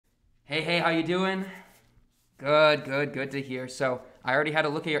Hey, how you doing? Good to hear. So I already had a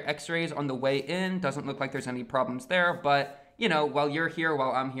look at your x-rays on the way in. Doesn't look like there's any problems there, but while you're here,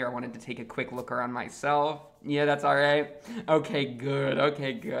 while I'm here, I wanted to take a quick look around myself. Yeah, that's all right. Okay,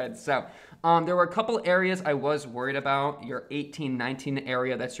 good. So, there were a couple areas I was worried about. Your 18, 19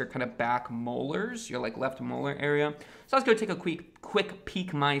 area, that's your kind of back molars, your like left molar area. So I was gonna take a quick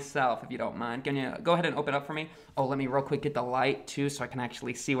peek myself, if you don't mind. Can you go ahead and open up for me? Oh, let me real quick get the light too, so I can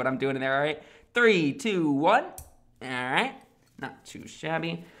actually see what I'm doing in there. All right, 3, 2, 1. All right, not too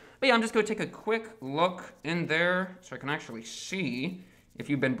shabby. But yeah, I'm just gonna take a quick look in there so I can actually see if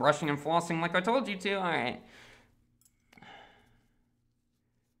you've been brushing and flossing like I told you to. All right.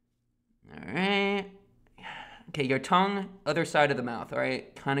 All right. Okay, your tongue, other side of the mouth, all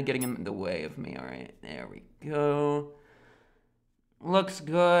right? Kind of getting in the way of me, all right? There we go. Looks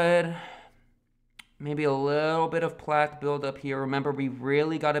good. Maybe a little bit of plaque buildup here. Remember, we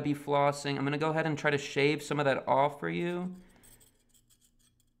really got to be flossing. I'm going to go ahead and try to shave some of that off for you.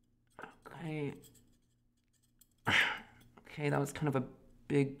 Okay. Okay, that was kind of a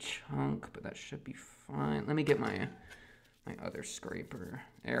big chunk, but that should be fine. Let me get my other scraper.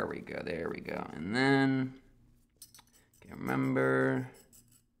 There we go. And then, okay, remember,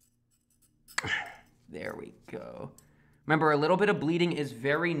 there we go. Remember, a little bit of bleeding is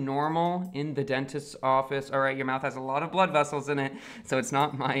very normal in the dentist's office. All right, your mouth has a lot of blood vessels in it, so it's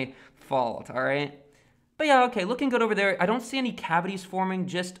not my fault, all right? But yeah, okay, looking good over there. I don't see any cavities forming,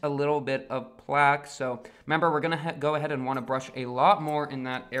 just a little bit of plaque. So remember, we're gonna go ahead and wanna brush a lot more in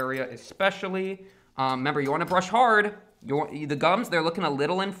that area especially. Remember, you wanna brush hard. The gums, they're looking a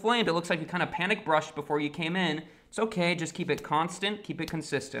little inflamed. It looks like you kind of panic brushed before you came in. It's okay, just keep it constant, keep it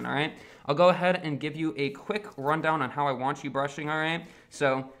consistent, all right? I'll go ahead and give you a quick rundown on how I want you brushing, all right?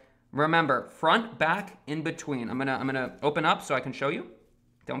 So remember, front, back, in between. I'm gonna open up so I can show you.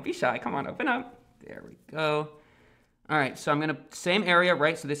 Don't be shy, come on, open up. There we go. All right, so I'm gonna, same area,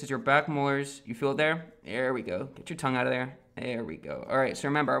 right? So this is your back molars. You feel it there? There we go. Get your tongue out of there. There we go. All right, so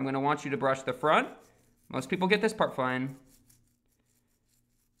remember, I'm gonna want you to brush the front. Most people get this part fine.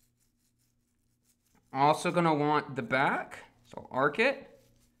 Also gonna want the back, so arc it.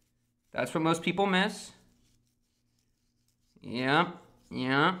 That's what most people miss. Yeah.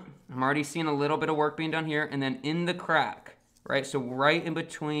 I'm already seeing a little bit of work being done here. And then in the crack, right? So right in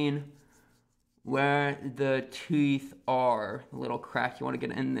between where the teeth are, the little crack, you wanna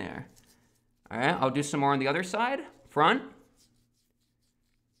get in there. All right, I'll do some more on the other side, front.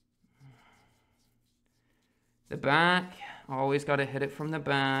 The back, always got to hit it from the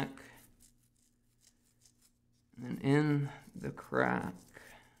back. And in the crack.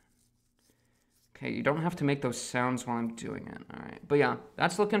 Okay, you don't have to make those sounds while I'm doing it. All right, but yeah,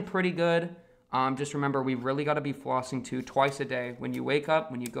 that's looking pretty good. Just remember, we really got to be flossing too, twice a day. When you wake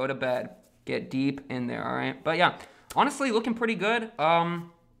up, when you go to bed, get deep in there, all right? But yeah, honestly, looking pretty good.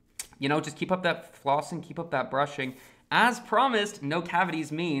 Just keep up that flossing, keep up that brushing. As promised, no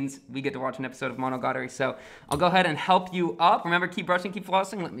cavities means we get to watch an episode of Monogatari. So I'll go ahead and help you up. Remember, keep brushing, keep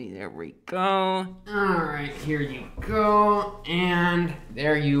flossing. There we go. All right, here you go. And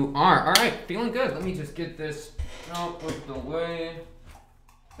there you are. All right, feeling good. Let me just get this out of the way.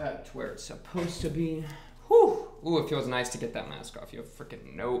 That's where it's supposed to be. Whew. Ooh, it feels nice to get that mask off. You have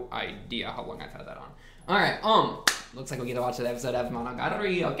freaking no idea how long I've had that on. All right, looks like we get to watch that episode of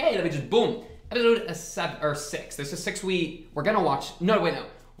Monogatari. Okay, let me just, boom. Episode 7 or 6. This is 6 we're gonna watch. No.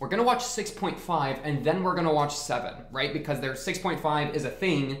 We're gonna watch 6.5 and then we're gonna watch 7, right? Because their 6.5 is a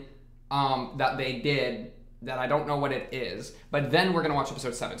thing that they did that I don't know what it is. But then we're gonna watch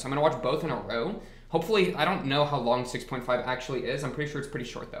episode 7. So I'm gonna watch both in a row. Hopefully, I don't know how long 6.5 actually is. I'm pretty sure it's pretty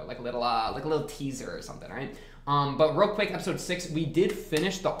short though, like a little teaser or something, right? But real quick, episode 6, we did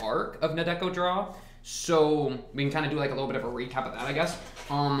finish the arc of Nadeko Draw, so we can kind of do like a little bit of a recap of that, I guess.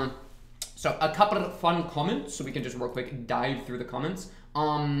 So a couple of fun comments, so we can just real quick dive through the comments.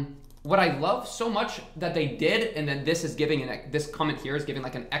 What I love so much that they did, and then this is giving this comment here is giving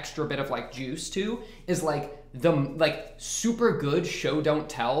like an extra bit of like juice to, is like the super good show don't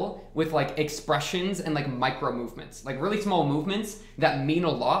tell with like expressions and like micro movements, like really small movements that mean a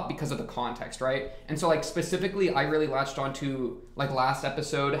lot because of the context, right? And so like specifically, I really latched onto like last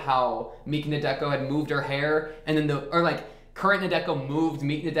episode how Meek Nadeko had moved her hair, and then current Nadeko moved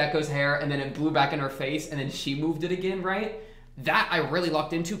Meek Nadeko's hair, and then it blew back in her face, and then she moved it again, right? That I really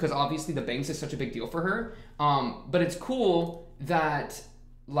locked into because obviously the bangs is such a big deal for her. But it's cool that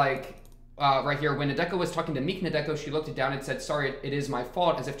right here, when Nadeko was talking to Meek Nadeko, she looked it down and said, "Sorry, it is my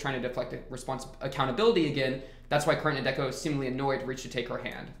fault," as if trying to deflect accountability again. That's why current Nadeko is seemingly annoyed, reached to take her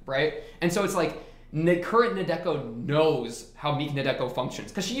hand, right? And so it's like, current Nadeko knows how meek Nadeko functions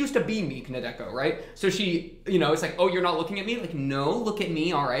because she used to be meek Nadeko, right? So she, you know, it's like, oh, you're not looking at me? Like, no, look at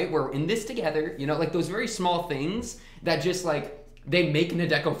me, all right? We're in this together. You know, like those very small things that just like, they make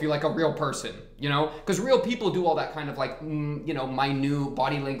Nadeko feel like a real person, you know? Because real people do all that kind of like, you know, minute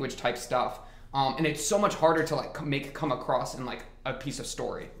body language type stuff. And it's so much harder to like come across in like a piece of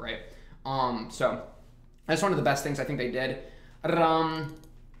story, right? So that's one of the best things I think they did.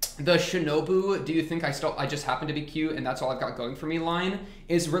 The Shinobu, do you think I just happen to be cute and that's all I've got going for me line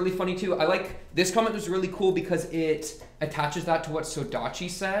is really funny too. I like, this comment was really cool because it attaches that to what Sodachi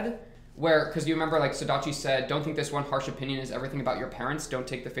said. Where, because you remember, like, Sodachi said, don't think this one harsh opinion is everything about your parents. Don't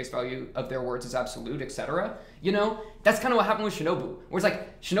take the face value of their words as absolute, etc. You know? That's kind of what happened with Shinobu. Where it's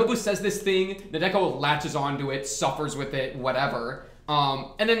like, Shinobu says this thing, Nadeko latches onto it, suffers with it, whatever.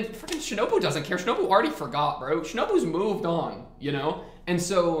 And then freaking Shinobu doesn't care. Shinobu already forgot, bro. Shinobu's moved on, you know? And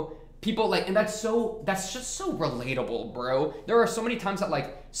so, people, like, and that's just so relatable, bro. There are so many times that,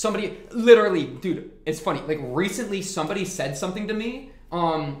 like, somebody, literally, dude, it's funny. Like, recently somebody said something to me.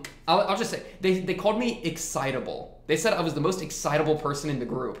 I'll just say, they called me excitable. They said I was the most excitable person in the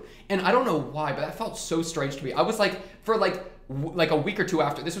group. And I don't know why, but that felt so strange to me. I was like, for like a week or two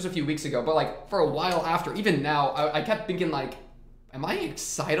after, this was a few weeks ago, but like for a while after, even now, I kept thinking like, am I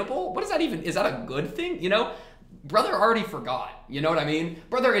excitable? What is that even, is that a good thing? You know? Brother already forgot, you know what I mean?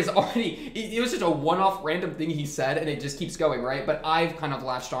 Brother is already, it was just a one-off random thing he said and it just keeps going, right? But I've kind of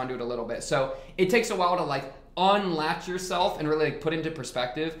latched onto it a little bit. So it takes a while to like, unlatch yourself and really like put into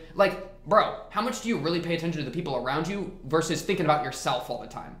perspective. Like, bro, how much do you really pay attention to the people around you versus thinking about yourself all the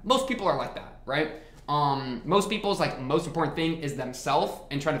time? Most people are like that, right? Most people's like most important thing is themselves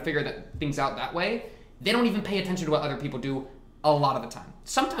and trying to figure things out that way. They don't even pay attention to what other people do a lot of the time.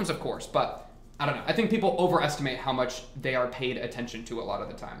 Sometimes, of course, but I don't know. I think people overestimate how much they are paid attention to a lot of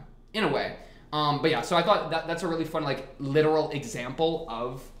the time, in a way. But yeah, so I thought that's a really fun like literal example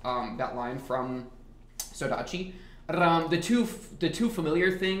of that line from Sodachi. The two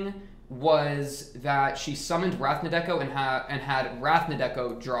familiar thing was that she summoned Wrath Nadeko and had Wrath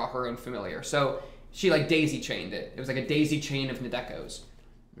Nadeko draw her own familiar. So she like daisy chained it. It was like a daisy chain of Nadekos.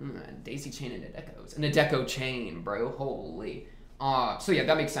 Daisy chain of Nadekos. A Nadeko chain, bro. Holy. So yeah,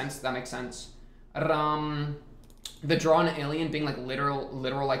 that makes sense. That makes sense. The drawn alien being like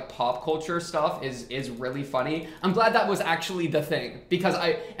literal like pop culture stuff is really funny. I'm glad that was actually the thing because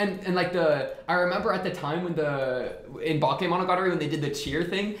I remember at the time when in Wazamonogatari when they did the cheer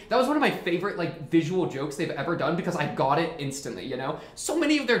thing, that was one of my favorite like visual jokes they've ever done because I got it instantly, you know? So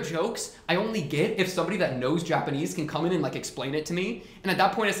many of their jokes I only get if somebody that knows Japanese can come in and like explain it to me. And at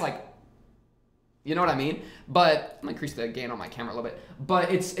that point it's like, you know what I mean? But I'm gonna increase the gain on my camera a little bit. But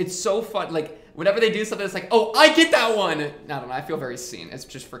it's so fun. Like whenever they do something, it's like, oh, I get that one. I don't know. I feel very seen. It's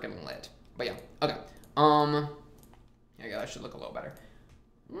just freaking lit. But yeah. Okay. There you go. That should look a little better.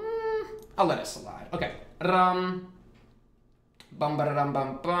 I'll let it slide. Okay. Bum ba-da-dum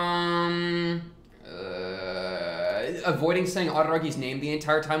bum bum. Avoiding saying Araragi's name the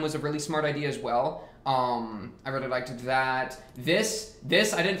entire time was a really smart idea as well. I really liked that. This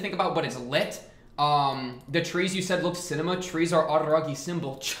I didn't think about, but it's lit. The trees you said looked cinema. Trees are Araragi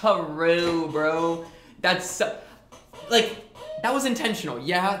symbol. True, bro. That's like, that was intentional.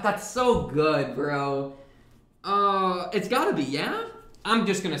 Yeah, that's so good, bro. It's gotta be, yeah? I'm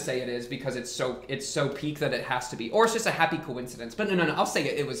just gonna say it is because it's so peak that it has to be. Or it's just a happy coincidence. But no, I'll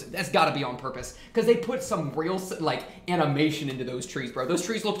say that's gotta be on purpose. Because they put some real, like, animation into those trees, bro. Those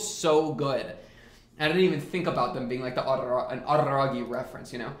trees looked so good. I didn't even think about them being like an Araragi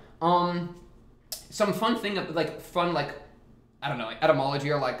reference, you know? Some fun thing, like, I don't know, like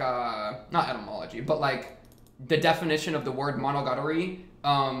etymology or like, not etymology, but like the definition of the word monogatari.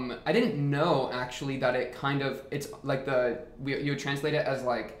 I didn't know actually that it's like you would translate it as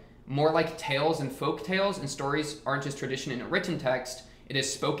like more like tales and folk tales, and stories aren't just tradition in a written text. It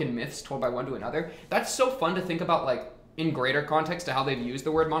is spoken myths told by one to another. That's so fun to think about, like in greater context to how they've used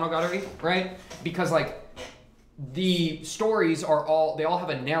the word monogatari, right? Because like the stories they all have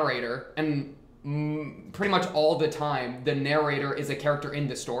a narrator, and pretty much all the time the narrator is a character in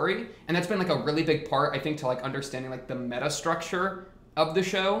the story, and that's been like a really big part, I think, to like understanding like the meta structure of the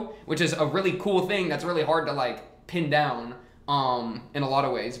show, which is a really cool thing that's really hard to like pin down in a lot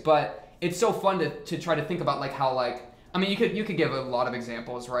of ways. But it's so fun to try to think about like how, like, I mean, you could give a lot of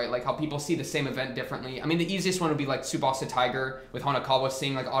examples, right? Like how people see the same event differently. I mean, the easiest one would be like Tsubasa Tiger with Hanakawa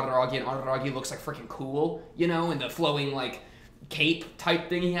seeing like Araragi, and Araragi looks like freaking cool, you know, and the flowing like cape type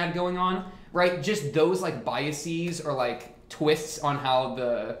thing he had going on, right? Just those like biases or like twists on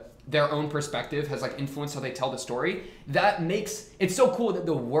how their own perspective has like influenced how they tell the story. That makes it so cool that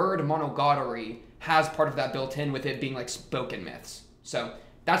the word monogatari has part of that built in with it being like spoken myths. So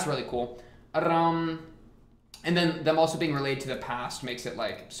that's really cool. And then them also being related to the past makes it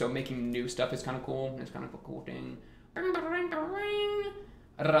like, so making new stuff is kind of cool. It's kind of a cool thing. I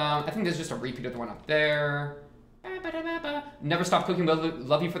think there's just a repeat of the one up there. Never stop cooking, but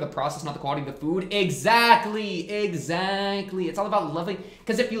love you for the process, not the quality of the food. Exactly. It's all about loving,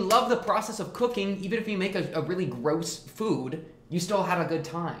 because if you love the process of cooking, even if you make a really gross food, you still had a good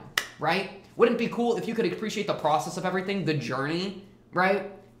time, right? Wouldn't it be cool if you could appreciate the process of everything, the journey,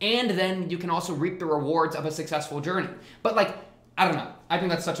 right? And then you can also reap the rewards of a successful journey. But like, I don't know. I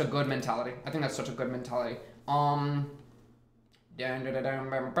think that's such a good mentality. It's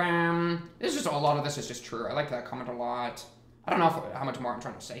just a lot of this is just true. I like that comment a lot. I don't know how much more I'm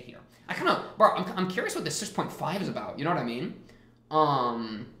trying to say here. I'm curious what this 6.5 is about. You know what I mean?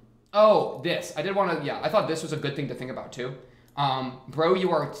 Oh, this. I did want to, yeah, I thought this was a good thing to think about too. Bro,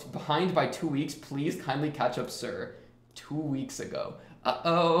 you are behind by 2 weeks. Please kindly catch up, sir. 2 weeks ago.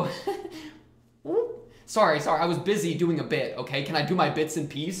 Uh-oh. Sorry. I was busy doing a bit, okay? Can I do my bits in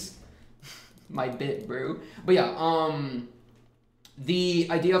peace? My bit, bro. But yeah, the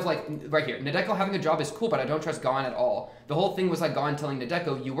idea of like, right here, Nadeko having a job is cool, but I don't trust Gon at all. The whole thing was like Gon telling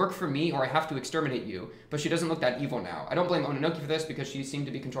Nadeko, you work for me or I have to exterminate you. But she doesn't look that evil now. I don't blame Ononoki for this because she seemed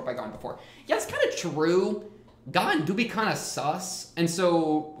to be controlled by Gon before. Yeah, it's kind of true. Gon do be kind of sus. And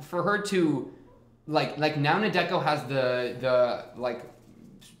so for her to, like now Nadeko has the like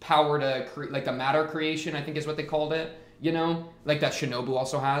power to create, like the matter creation, I think is what they called it. You know, like that Shinobu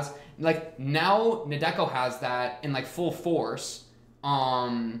also has. Like now Nadeko has that in like full force. Or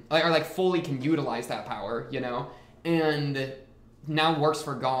fully can utilize that power, you know, and now works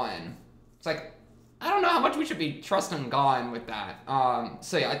for Gon. It's like, I don't know how much we should be trusting Gon with that.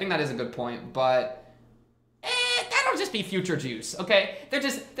 So yeah, I think that is a good point, but that'll just be future juice, okay? They're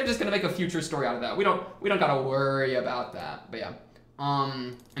just gonna make a future story out of that. We don't gotta worry about that. But yeah,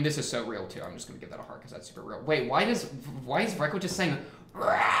 and this is so real too. I'm just gonna give that a heart because that's super real. Wait, why is Reiko just saying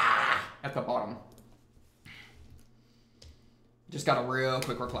Rah! At the bottom? Just got a real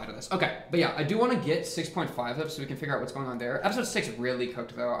quick reply to this. Okay, but yeah, I do want to get 6.5 up so we can figure out what's going on there. Episode 6 really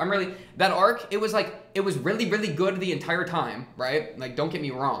cooked though. That arc, it was really, really good the entire time, right? Like, don't get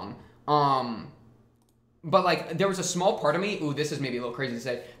me wrong. But like, there was a small part of me, ooh, this is maybe a little crazy to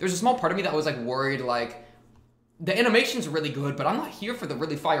say. There's a small part of me that was like worried, like, the animation's really good, but I'm not here for the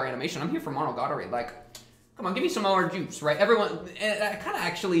really fire animation. I'm here for Monogatari. Like, come on, give me some more juice, right? Everyone, and I kind of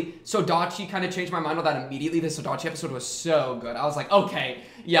actually, Sodachi kind of changed my mind on that immediately. The Sodachi episode was so good. I was like, okay,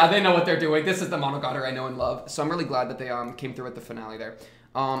 yeah, they know what they're doing. This is the Monogatari I know and love. So I'm really glad that they came through with the finale there.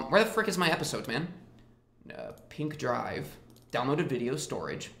 Where the frick is my episode, man? Pink Drive, downloaded video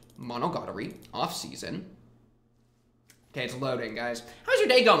storage, Monogatari, off season. Okay, it's loading, guys. How's your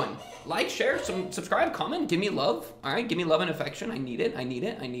day going? Like, share, subscribe, comment, give me love. All right, give me love and affection. I need it.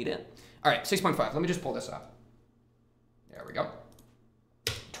 All right, 6.5. Let me just pull this up. There we go.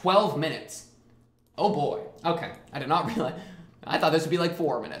 12 minutes. Oh boy. Okay, I did not realize. I thought this would be like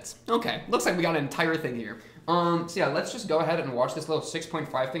 4 minutes. Okay, looks like we got an entire thing here. So yeah, let's just go ahead and watch this little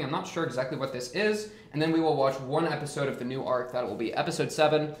 6.5 thing. I'm not sure exactly what this is. And then we will watch one episode of the new arc. That will be episode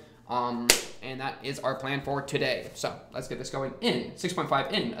 7. And that is our plan for today. So let's get this going in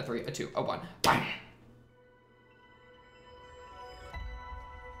 6.5 in a 3, a 2, a 1. Bang!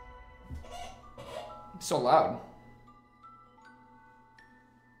 So loud.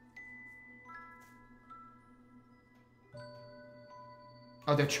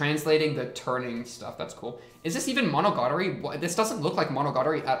 Oh, they're translating the turning stuff. That's cool. Is this even Monogatari? This doesn't look like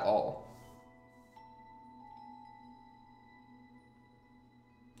Monogatari at all.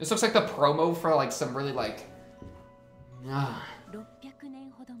 This looks like the promo for like some really like...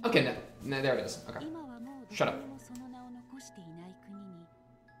 Okay, no, there it is. Okay. Shut up.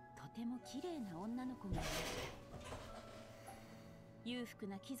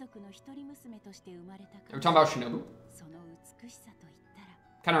 Are we talking about Shinobu?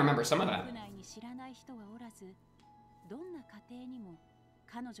 Kind of remember some of that.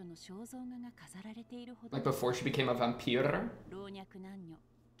 Like before she became a vampire?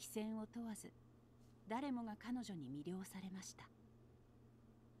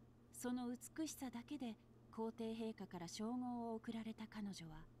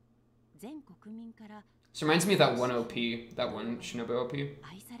 This reminds me of that one OP, that one Shinobu OP.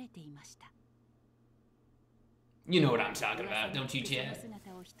 You know what I'm talking about, don't you, Chad?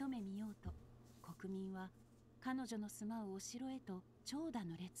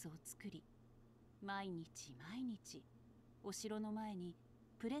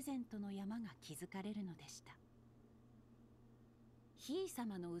 ひい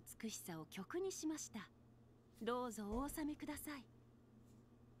様の美しさを曲にしました。どうぞお納めください。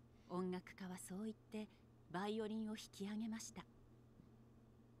音楽家はそう言ってバイオリンを引き上げました。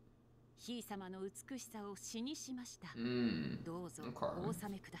ひい様の美しさを詩にしました。どうぞお納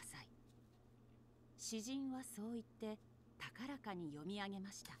めください。詩人はそう言って高らかに読み上げ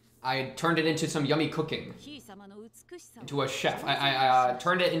ました。I turned it into some yummy cooking. Into a chef. I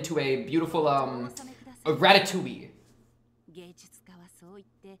turned it into a beautiful a ratatouille.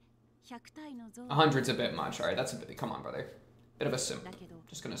 A hundred's a bit much. Alright, that's a bit. Come on, brother. Bit of a simp.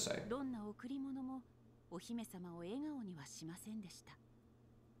 Just gonna say. どんな贈り物もお姫様を笑顔にはしませんでした。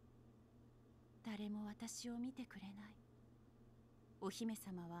誰も私を見てくれない。お姫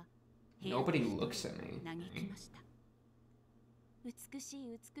様は Nobody looks at me. 嘆きました。美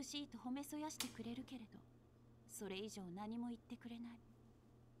しい美しいと褒めそやしてくれるけれど、それ以上何も言ってくれない。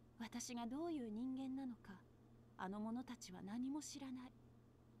私がどういう人間なのか、あの者たちは何も知らない。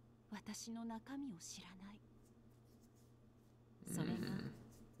私の中身を知らない。それが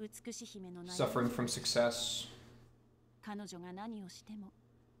美し姫の悩み。Suffering from success. 彼女が何をしても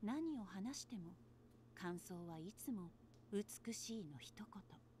何を話しても感想はいつも美しいの一言。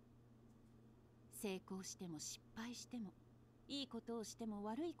成功しても失敗してもいいことをしても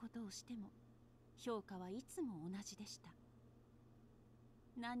悪いことをしても評価はいつも同じでした。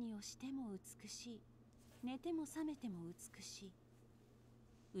何をしても美しい、寝ても覚めても美しい。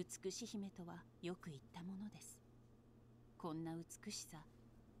美し姫とはよく言ったものです。こんな美しさ、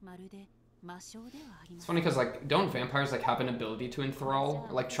まるで魔性ではありません。 It's funny because like don't vampires like have an ability to enthrall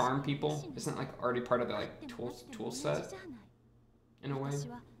or like charm people? Isn't that like already part of their like tool set in a way?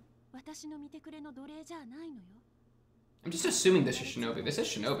 私の見てくれの奴隷じゃないのよ。I'm just assuming this is Shinobi. This is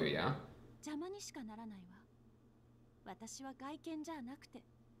Shinobi, yeah. 邪魔にしかならないわ。私は外見じゃなくて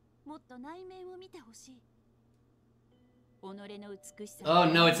もっと内面を見てほしい。己の美しさ。 Oh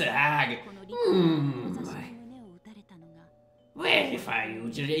no, it's a hag. Well, if I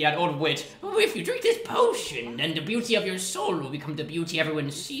yeah, old witch, if you drink this potion, then the beauty of your soul will become the beauty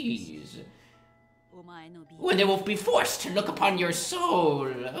everyone sees. When they will be forced to look upon your soul.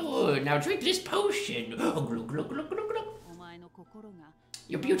 Oh, now drink this potion. Oh, glug, glug, glug, glug, glug.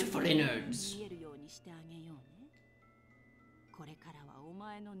 Your beautiful innards. これからはお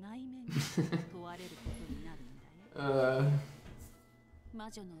前の内面が問われることになるんだよ。魔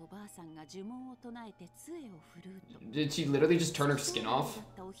女のおばあさんが呪文を唱えて杖を振るうと。 Did she literally just turn her skin off?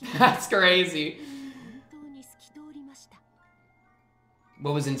 That's crazy. 本当に透き通りました。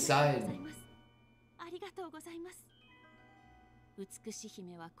 What was inside? ありがとうございます。美し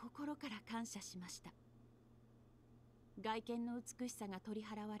姫は心から感謝しました。外見の美しさが取り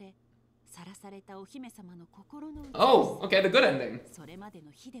払われ、さらされたお姫様の心の。 Oh, okay, the good ending. それまで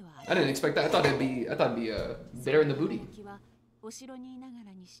の日ではあり。 I didn't expect that. I thought it'd be bitter in the booty. お城にいなが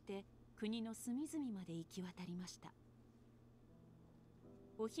らにして国の隅々まで行き渡りました。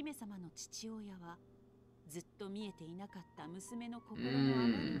お姫様の父親はずっと見えていなかった娘の心のあ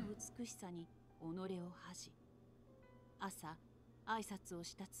まりの美しさに己を恥じ、朝挨拶を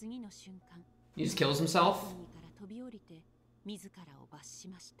した次の瞬間、 He just kills himself? から飛び降りて自らを罰し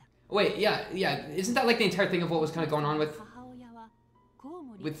ました。 Wait, yeah. Isn't that like the entire thing of what was kind of going on with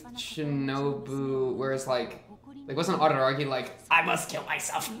Shinobu, where it's like wasn't Araragi like, I must kill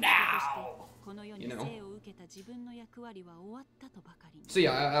myself now. You know? So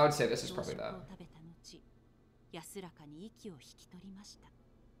yeah, I would say this is probably that. 安らかに息を引き取りました。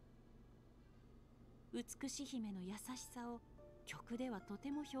美し姫の優しさを曲ではと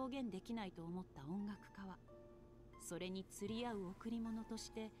ても表現できないと思った音楽家は、それに釣り合う贈り物と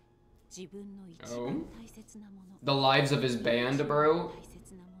して自分の一番大切なもの。 The lives of his band, bro?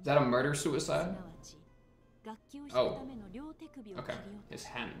 Is that a murder suicide? Oh, okay. His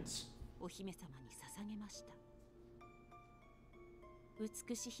hands. お姫様に捧げました。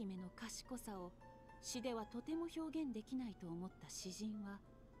美し姫の賢さを詩ではとても表現できないと思った詩人は、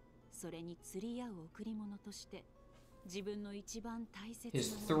それに釣り合う贈り物として自分の一番大切な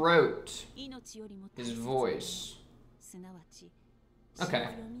His throat. 命よりも大 His 切な voice. すなわち Okay.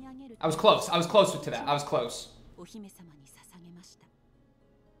 I was close. I was close to that. I was close. お姫様に捧げました。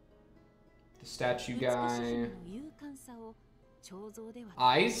 The statue guy. 勇敢さを彫像では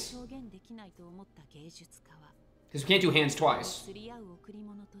Eyes? 表現できないと思った芸術家は、 Because we can't do hands twice. 釣り合う贈り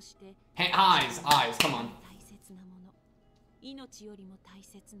物として Eyes, come on. 大切なもの、命よりも大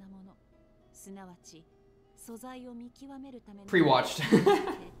切なもの、すなわち素材を見極めるための Pre-watched.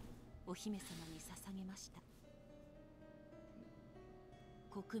 お姫様に捧げました。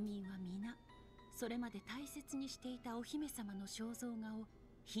国民は皆それまで大切にしていたお姫様の肖像画を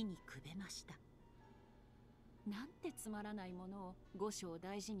火にくべました。なんてつまらないものを御所を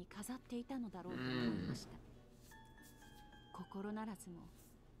大事に飾っていたのだろうと思いました。心ならずも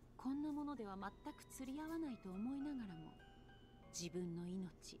こんなものでは全く釣り合わないと思いながらも、自分の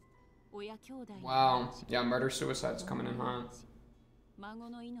命、親兄弟の命、Wow. Yeah, murder suicide's coming in hot. 孫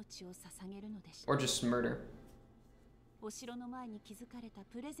の命を捧げるのでした。Or just murder. お城の前に築かれた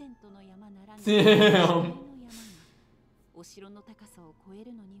プレゼントの山ならぬ Damn. の山がお城の高さを超え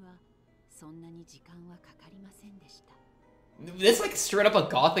るのにはそんなに時間はかかりませんでした。 This like straight up a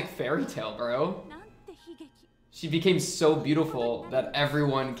gothic fairy tale, bro. なんて悲劇。 She became so beautiful that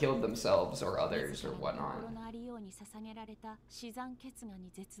everyone killed themselves or others or whatnot. 心のありように捧げられた死産血牙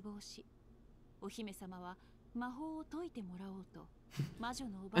に絶望し、お姫様は魔法を解いてもらおうと魔女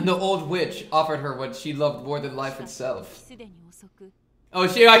のおばあ And the old witch offered her what she loved more than life itself. すでに遅く Oh,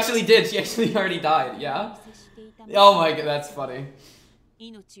 she actually did. She actually already died. Yeah? Oh my god, that's funny.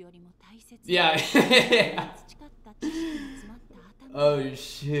 命よりも大切 Yeah. な培った知識が詰まった頭 Oh をお姫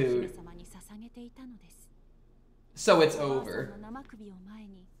shoot. 様に捧げていたのです。 So it's おばあさん over. の生首を前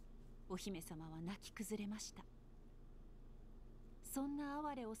にお姫様は泣き崩れました。そんな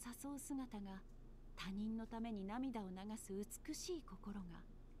哀れを誘う姿が他人のために涙を流す美しい心が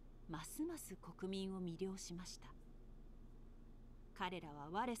ますます国民を魅了しました。彼らは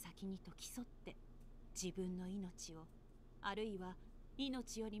我先にと競って自分の命を、あるいは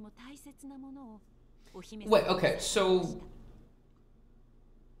命よりも大切なものをお姫様 Wait, okay, so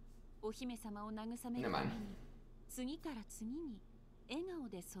お姫様を慰めるために次から次に笑顔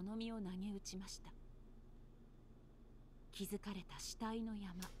でその身を投げ打ちました。築かれた死体の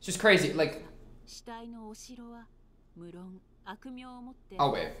山、 it's just crazy. Like, 死体のお城は無論悪名をもって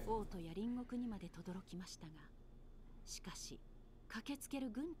oh wait. 王都や隣国にまで轟きましたが、しかし駆けつける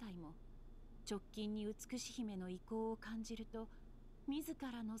軍隊も直近に美し姫の意向を感じると自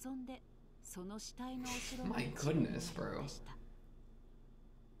ら望んでその死体のお城を My goodness, bro.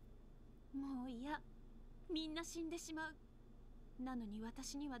 もういや、みんな死んでしまう。なのに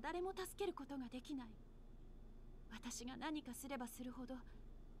私には誰も助けることができない。私が何かすればするほど、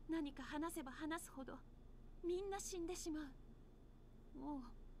何か話せば話すほど、みんな死んでしまう。もう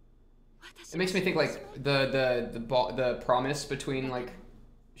It makes me think like the promise between like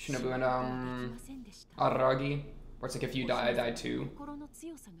Shinobu and Araragi, where it's like if you die, I die too. 心の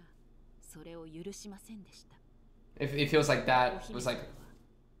強さがそれを許しませんでした。 It feels like that was like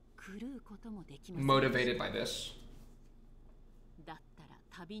狂うこともできません。 motivated by this. だったら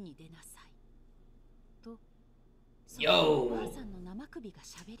旅に出なさい。と、 Yo おばあさんの生首が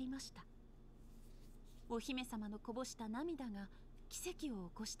喋りました。お姫様のこぼした涙が奇跡を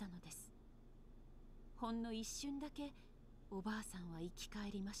起こしたのです。ほんの一瞬だけおばあさんは生き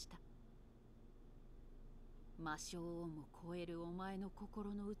返りました。魔性をも超えるお前の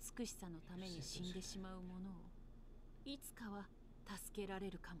心の美しさのために死んでしまうものをいつかは助けられ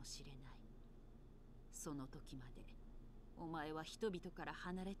るかもしれない。その時までお前は人々から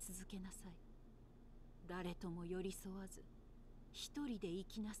離れ続けなさい。誰とも寄り添わず一人で生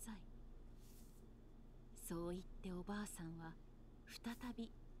きなさい。そう言っておばあさんは再び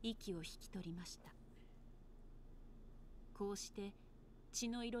息を引き取りました。こうして血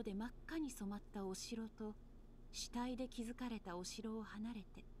の色で真っ赤に染まったお城と死体で築かれたお城を離れ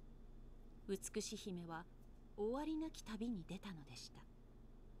て、美し姫は終わりなき旅に出たのでした。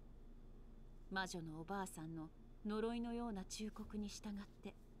魔女のおばあさんの呪いのような忠告に従っ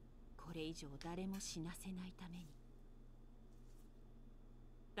て、これ以上誰も死なせないために。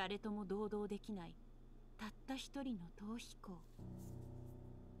誰とも同々できないたった一人の逃避行。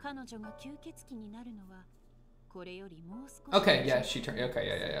彼女が吸血鬼になるのはこれよりもう少し Okay, yeah, she turned. Okay,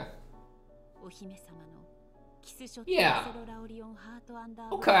 yeah. お姫様のキスショット Yeah. アセロラオリオンハートアンダー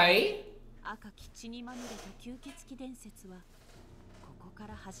Okay. 赤き血にまみれた吸血鬼伝説はここか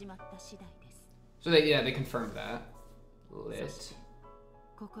ら始まった次第です。 So they confirmed that. そ Lit. して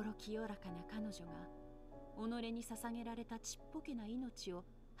心清らかな彼女が己に捧げられたちっぽけな命を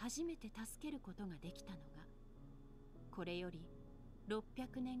初めて助けることができたのがこれより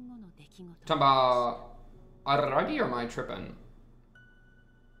600年後の出来事。 Talking about Araragi or am I tripping?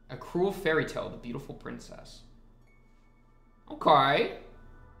 A cruel fairy tale, The Beautiful Princess. Okay.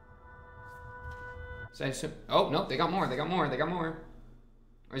 So I assume, oh no, they got more.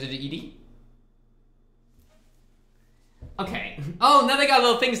 Or is it Edie? Okay. Oh, now they got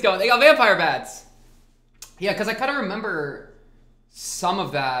little things going. They got vampire bats. Yeah, because I kind of remember some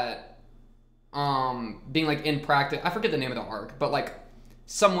of that being like in practice. I forget the name of the arc, but like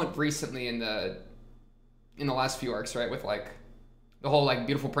somewhat recently in the last few arcs, right? With like the whole like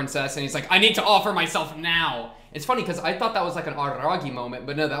beautiful princess, and he's like, I need to offer myself now. It's funny because I thought that was like an Araragi moment,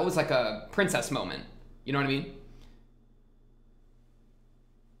 but no, that was like a princess moment. You know what I mean?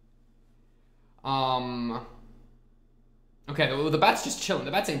 Okay, the bat's just chilling.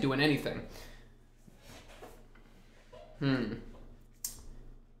 The bats ain't doing anything. It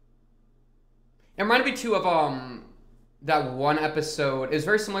reminded me too of that one episode. It was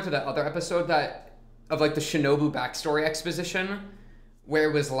very similar to that other episode of like the Shinobu backstory exposition, where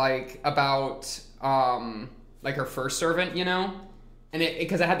it was like about like her first servant, you know, and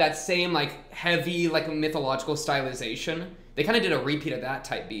because it had that same like heavy like mythological stylization. They kind of did a repeat of that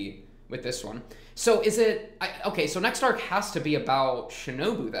type beat with this one. So is it okay? So next arc has to be about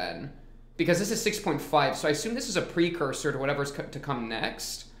Shinobu then, because this is 6.5. So I assume this is a precursor to whatever's to come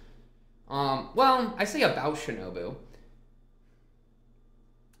next. Well, I say about Shinobu.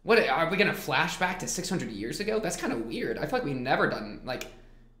 What, are we gonna flash back to 600 years ago? That's kind of weird. I feel like we never done, like,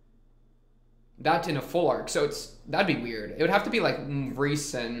 that in a full arc, so that'd be weird. It would have to be, like,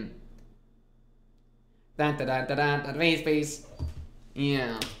 recent. Space.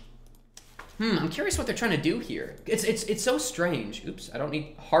 Yeah. I'm curious what they're trying to do here. It's so strange. Oops, I don't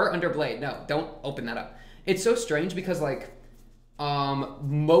need heart under blade. No, don't open that up. It's so strange because, like,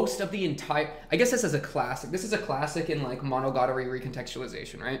 most of the entire, I guess this is a classic. This is a classic in like Monogatari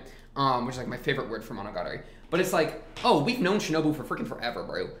recontextualization, right? Which is like my favorite word for Monogatari. But it's like, oh, we've known Shinobu for freaking forever,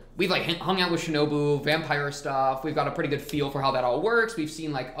 bro. We've like hung out with Shinobu, vampire stuff. We've got a pretty good feel for how that all works. We've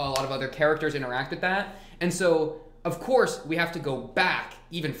seen like a lot of other characters interact with that. And so, of course, we have to go back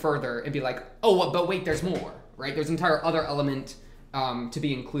even further and be like, oh, but wait, there's more, right? There's an entire other element to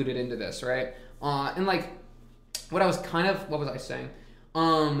be included into this, right? And like, what was I saying?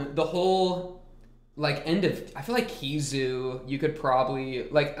 The whole, like, end of, I feel like Kizu, you could probably,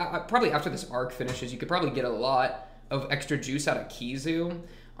 like, probably after this arc finishes, you could probably get a lot of extra juice out of Kizu.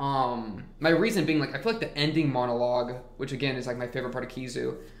 My reason being, like, I feel like the ending monologue, which again is, like, my favorite part of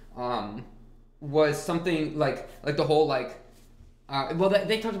Kizu, was something, like the whole, like, well,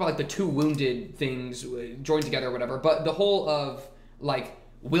 they talked about, like, the two wounded things joined together or whatever, but the whole of, like,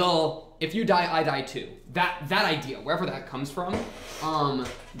 if you die, I die too. That idea, wherever that comes from,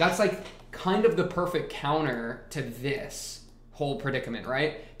 that's like kind of the perfect counter to this whole predicament,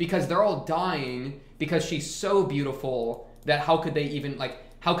 right? Because they're all dying because she's so beautiful that how could they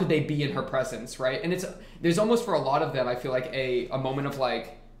be in her presence, right? And there's almost for a lot of them, I feel like a moment of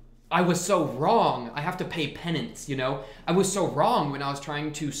like, I was so wrong. I have to pay penance, you know? I was so wrong when I was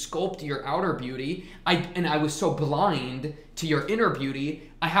trying to sculpt your outer beauty. And I was so blind to your inner beauty.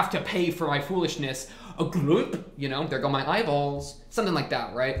 I have to pay for my foolishness. A gloop, you know? There go my eyeballs. Something like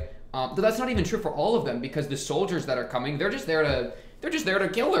that, right? But that's not even true for all of them because the soldiers that are coming, they're just there to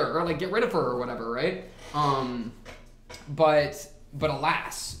kill her or like get rid of her or whatever, right? But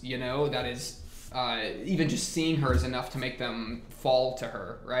alas, you know, that is even just seeing her is enough to make them fall to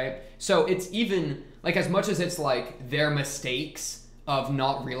her, right? So it's even, like, as much as it's, like, their mistakes of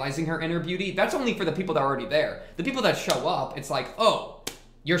not realizing her inner beauty, that's only for the people that are already there. The people that show up, it's like, oh,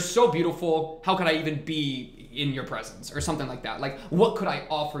 you're so beautiful, how could I even be in your presence? Or something like that. Like, what could I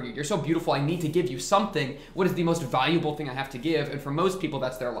offer you? You're so beautiful, I need to give you something. What is the most valuable thing I have to give? And for most people,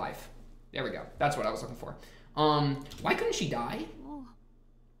 that's their life. There we go. That's what I was looking for. Why couldn't she die?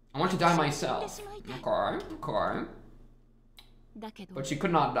 I want to die myself. Okay. But she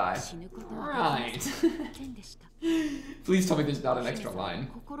could not die. Right. Please tell me there's not an extra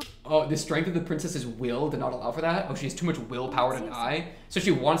line. Oh, the strength of the princess's will did not allow for that? Oh, she has too much willpower to die? So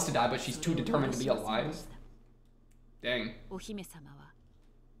she wants to die, but she's too determined to be alive? Dang.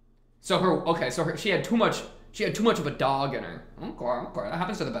 So she had too much of a dog in her. Okay. That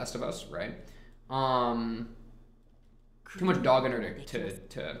happens to the best of us, right? Too much dog in her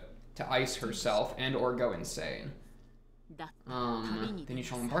to ice herself and or go insane. Then you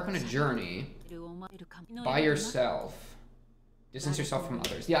shall embark on a journey by yourself. Distance yourself from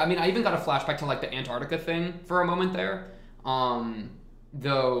others. Yeah, I mean, I even got a flashback to like the Antarctica thing for a moment there.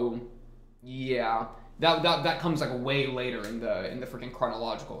 Though, yeah, that comes like way later in the freaking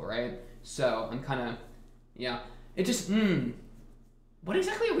chronological, right? So I'm kind of, yeah. It just, what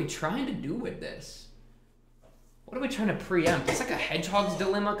exactly are we trying to do with this? What are we trying to preempt? It's like a hedgehog's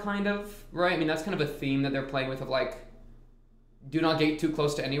dilemma, kind of, right? I mean, that's kind of a theme that they're playing with of like, do not get too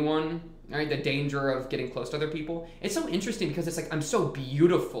close to anyone, right? The danger of getting close to other people. It's so interesting because it's like, I'm so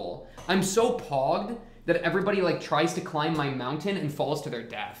beautiful. I'm so pogged that everybody like tries to climb my mountain and falls to their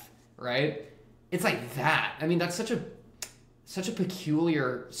death, right? It's like that. I mean, that's such a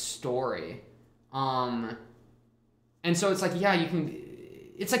peculiar story. And so it's like, yeah, you can,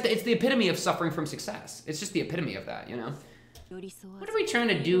 it's like, it's the epitome of suffering from success. It's just the epitome of that, you know? What are we trying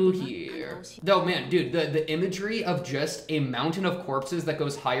to do here? Though, man, dude, the imagery of just a mountain of corpses that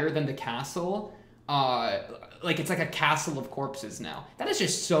goes higher than the castle, like it's like a castle of corpses now. That is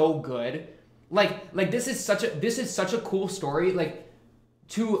just so good. Like this is such a cool story. Like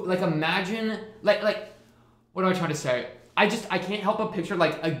to like imagine like what am I trying to say? I can't help but picture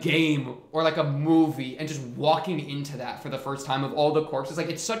like a game or like a movie and just walking into that for the first time of all the corpses. Like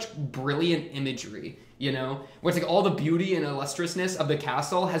it's such brilliant imagery, you know, where it's like all the beauty and illustriousness of the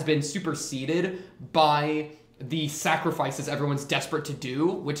castle has been superseded by the sacrifices everyone's desperate to do,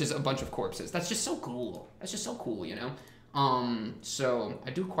 which is a bunch of corpses. That's just so cool. That's just so cool, you know? So I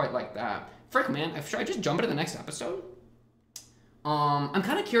do quite like that. Frick, man, should I just jump into the next episode? I'm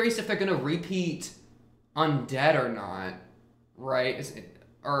kind of curious if they're gonna repeat Undead or not, right?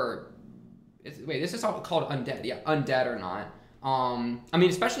 Wait, this is all called Undead. Yeah, Undead or not. I mean,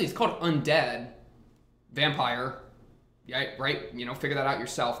 especially it's called Undead Vampire. Yeah, right? You know, figure that out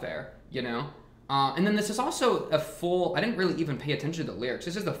yourself there, you know? And then this is also a full, I didn't really even pay attention to the lyrics.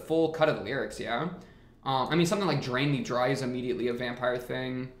 This is the full cut of the lyrics, yeah? I mean, something like Drain Me Dry is immediately a vampire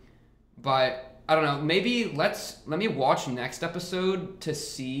thing. But, I don't know, maybe let me watch next episode to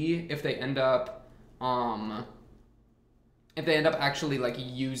see if they end up, actually, like,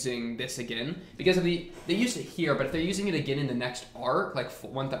 using this again. Because if they used it here, but if they're using it again in the next arc, like,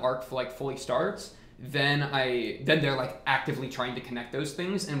 when the arc, like, fully starts, then they're, like, actively trying to connect those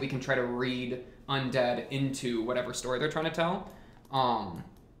things, and we can try to read Undead into whatever story they're trying to tell.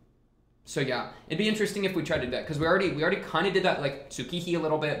 So yeah, it'd be interesting if we tried to do that, because we already kind of did that, like, Tsukihi a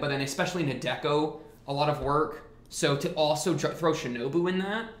little bit, but then especially Nadeko, a lot of work. So to also throw Shinobu in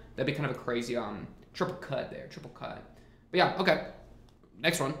that'd be kind of a crazy, triple cut there, triple cut. But yeah, okay.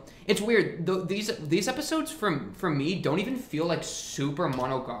 Next one. It's weird, these episodes from me don't even feel like super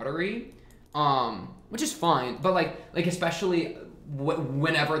monogatari, which is fine, but like especially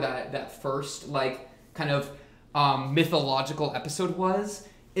whenever that first, like, kind of mythological episode was,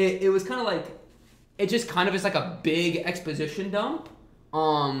 it was kind of like, it just kind of is like a big exposition dump,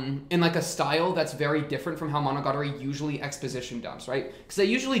 in like a style that's very different from how Monogatari usually exposition dumps, right? Because they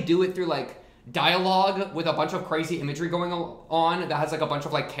usually do it through like dialogue with a bunch of crazy imagery going on that has like a bunch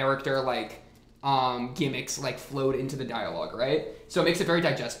of like character like gimmicks like flowed into the dialogue, right? So it makes it very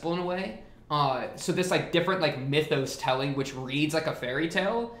digestible in a way. So this like different like mythos telling, which reads like a fairy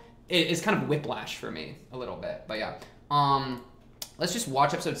tale, is kind of whiplash for me a little bit. But yeah, let's just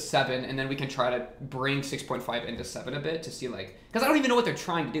watch episode 7, and then we can try to bring 6.5 into 7 a bit to see, like, because I don't even know what they're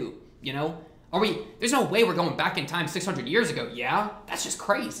trying to do, you know? There's no way we're going back in time 600 years ago, yeah? That's just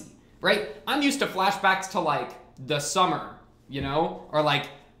crazy, right? I'm used to flashbacks to, like, the summer, you know? Or, like,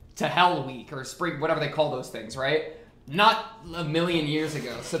 to Hell Week or spring, whatever they call those things, right? Not a million years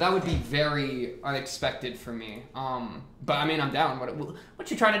ago, so that would be very unexpected for me. But, I mean, I'm down.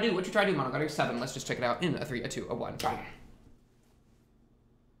 What you trying to do? What you trying to do, Monogatari 7? Let's just check it out in a 3, a 2, a 1. Bye.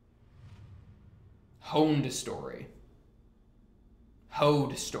 Honed story.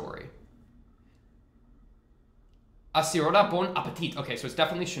 Hoed story. Acerola, bon appetit. Okay, so it's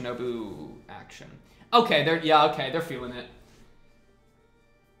definitely Shinobu action. Okay, they're feeling it.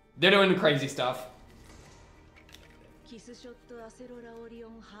 They're doing the crazy stuff.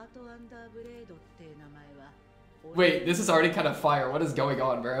 Wait, this is already kind of fire. What is going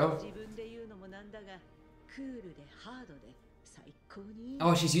on, bro?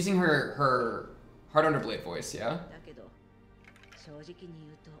 Oh, she's using her Heart Under Blade voice, yeah?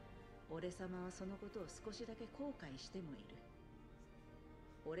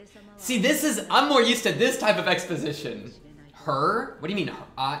 See, I'm more used to this type of exposition. Her? What do you mean?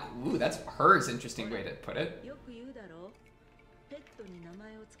 Ooh, that's her's interesting way to put it.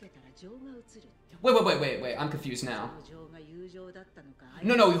 Wait, I'm confused now.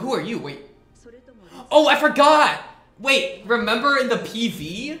 No, who are you? Wait. Oh, I forgot! Wait, remember in the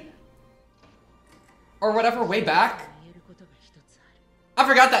PV? Or whatever, way back? I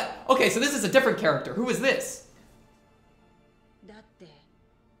forgot that. Okay, so this is a different character. Who is this?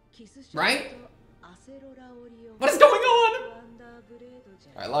 Right? What is going on?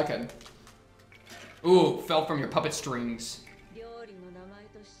 Alright, lock in. Ooh, fell from your puppet strings.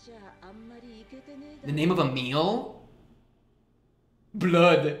 The name of a meal?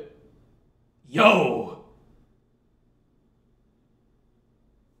 Blood. Yo!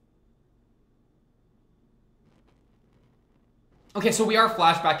 Okay, so we are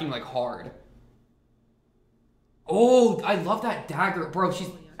flashbacking like hard. Oh, I love that dagger. Bro, she's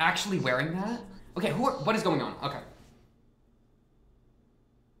actually wearing that? Okay, what is going on? Okay.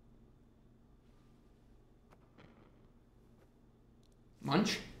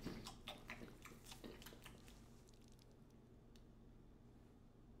 Munch?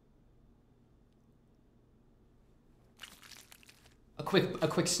 A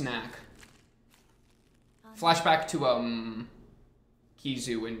quick snack. Flashback to,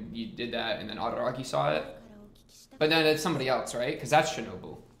 Kizu when you did that, and then Araragi saw it. But then it's somebody else, right? Because that's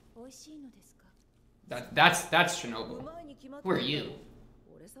Shinobu. That's Shinobu. Who are you?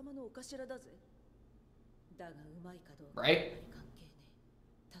 Right?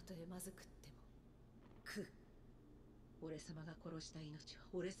 俺様が殺した命は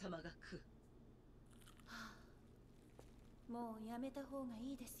俺様が食う。もうやめた方が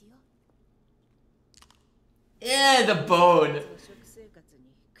いいですよ。Yeah, the bone.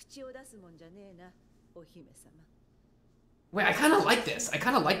 Wait, I kind of like this. I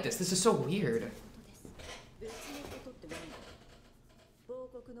kind of like this. This is so weird.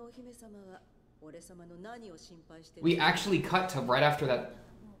 We actually cut to right after that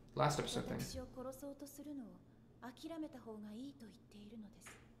last episode thing.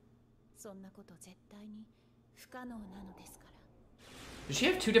 Does she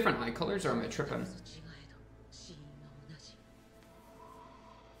have two different eye colors, or am I tripping?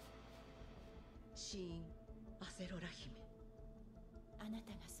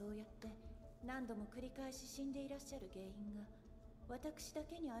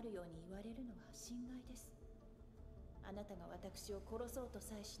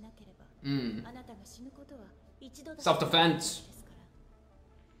 Self-defense.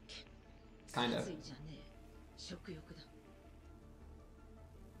 Kind of.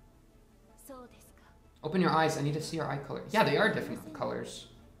 Open your eyes. I need to see your eye color. Yeah, they are different colors.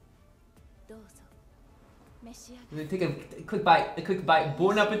 Take a quick bite. A quick bite.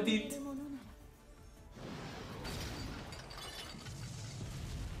 Bon appetit.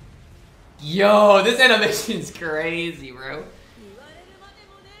 Yo, this animation's crazy, bro.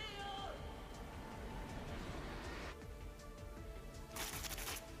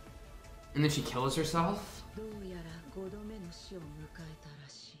 And then she kills herself?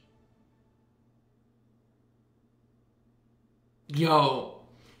 Yo.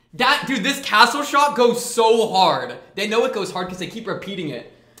 That, dude, this castle shot goes so hard. They know it goes hard because they keep repeating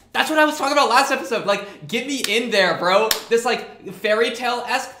it. That's what I was talking about last episode. Like, get me in there, bro. This, like, fairy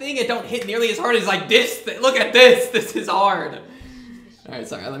tale-esque thing, it don't hit nearly as hard as, like, this. Look at this. This is hard. Alright,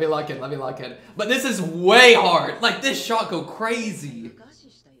 sorry. Let me lock in. Let me lock in. But this is way hard. Like, this shot go crazy.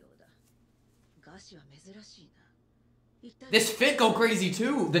 This fit go crazy,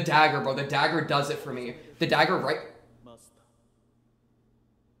 too. The dagger, bro. The dagger does it for me. The dagger right...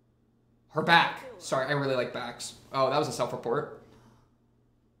 Her back. Sorry, I really like backs. Oh, that was a self-report.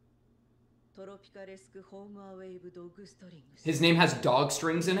 His name has dog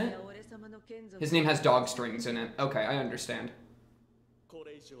strings in it? His name has dog strings in it. Okay, I understand.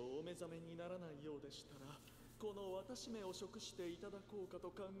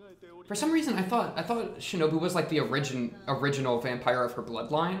 For some reason, I thought Shinobu was like the original vampire of her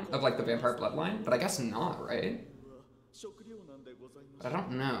bloodline, of like the vampire bloodline, but I guess not, right? But I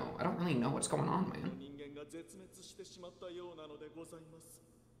don't know. I don't really know what's going on, man.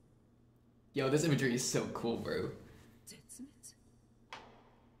 Yo, this imagery is so cool, bro.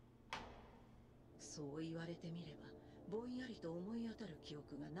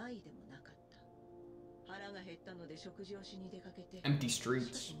 Empty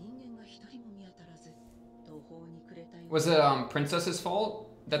streets. Was it Princess's fault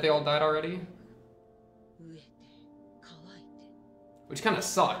that they all died already? Which kind of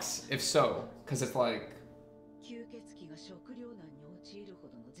sucks, if so, because it's like...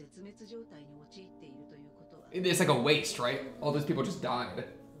 It's like a waste, right? All those people just died.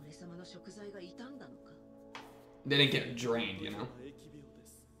 They didn't get drained, you know?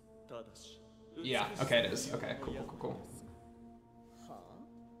 Yeah, okay, it is. Okay, cool, cool, cool,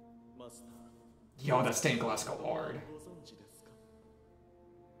 cool. Yo, that stained glass go hard.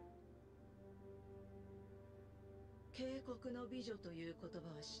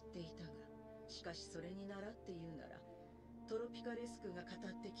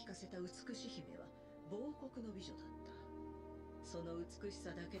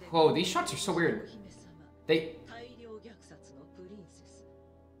 Whoa, these shots are so weird. They...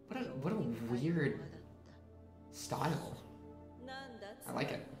 What a weird style. I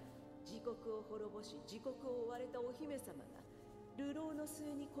like it.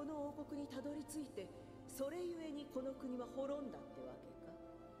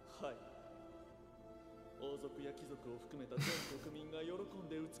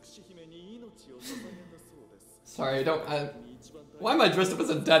 Sorry, I don't... why am I dressed up as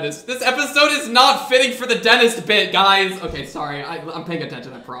a dentist? This episode is not fitting for the dentist bit, guys! Okay, sorry, I'm paying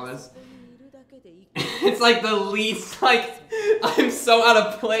attention, I promise. It's like the least, like... I'm so out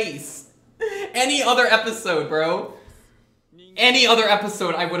of place. Any other episode, bro. Any other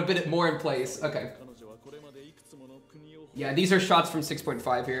episode, I would have been more in place. Okay. Yeah, these are shots from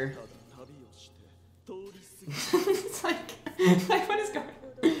 6.5 here. It's like what is going on?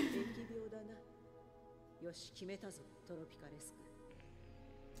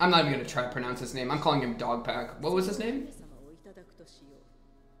 I'm not even gonna try to pronounce his name. I'm calling him Dogpack. What was his name?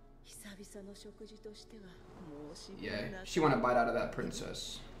 Yeah, she want to bite out of that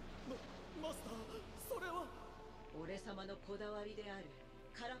princess.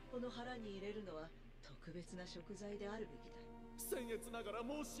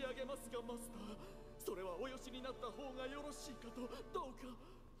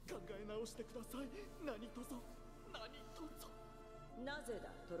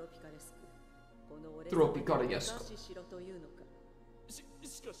 Tropicalesco.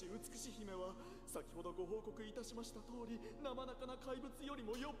 しかし美しい姫は先ほどご報告いたしました通り生中な怪物より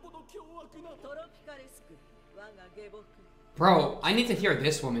もよっぽど凶悪なトロピカレスク我が下僕 Bro, I need to hear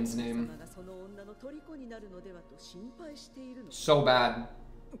this woman's name. So bad.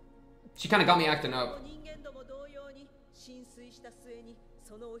 She kind of got me acting up.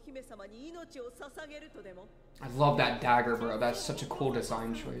 I love that dagger, bro. That's such a cool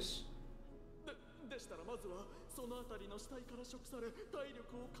design choice.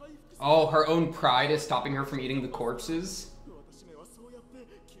 Oh, her own pride is stopping her from eating the corpses?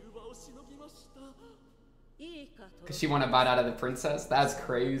 Because she want to bite out of the princess? That's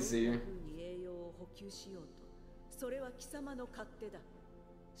crazy.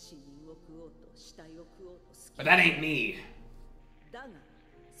 But that ain't me.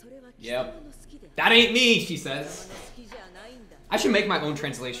 Yep. That ain't me, she says. I should make my own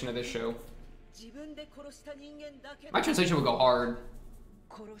translation of this show. My translation will go hard.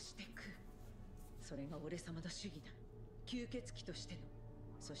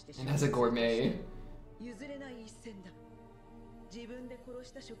 And as a gourmet.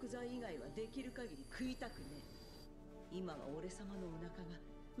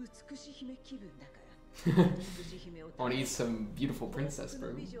 I want to eat some beautiful princess,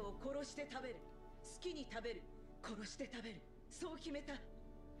 bro.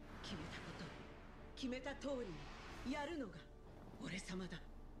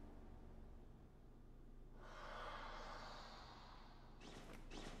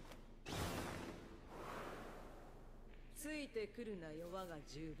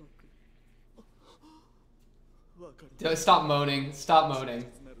 Stop moaning. Stop moaning.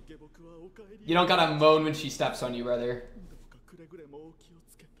 You don't gotta moan when she steps on you, brother.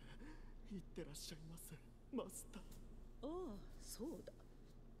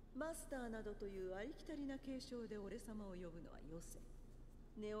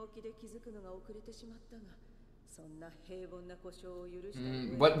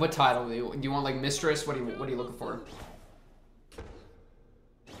 What title do you want? Like mistress? What are you looking for?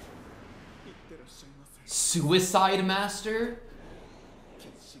 Suicide master?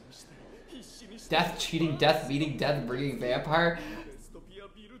 Death cheating, death beating, death bringing vampire?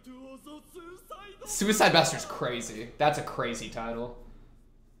 Suicide master's crazy. That's a crazy title.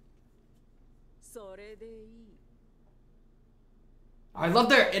 I love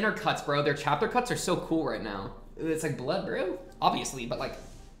their inner cuts, bro. Their chapter cuts are so cool right now. It's like blood, bro. Obviously, but like,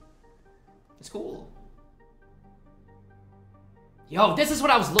 it's cool. Yo, this is what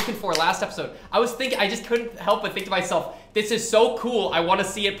I was looking for last episode. I was thinking, I just couldn't help but think to myself, this is so cool. I want to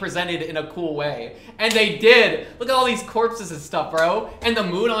see it presented in a cool way. And they did. Look at all these corpses and stuff, bro. And the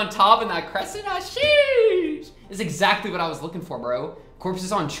moon on top and that crescent. Ah, sheesh. Is exactly what I was looking for, bro.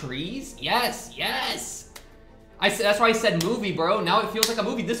 Corpses on trees? Yes, yes. That's why I said movie, bro. Now it feels like a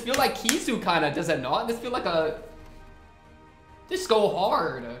movie. This feels like Kisu, kind of. Does it not? This feel like a... Just go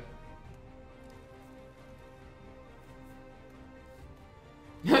hard.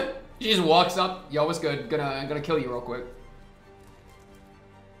 She just walks up. Yo, what's good? Gonna kill you real quick.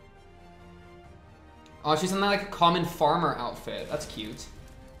 Oh, she's in like a common farmer outfit. That's cute.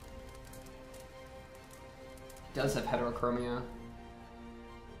 Does have heterochromia.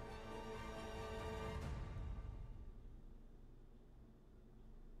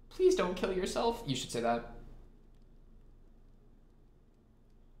 Please don't kill yourself. You should say that.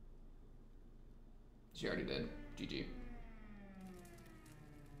 She already did. GG.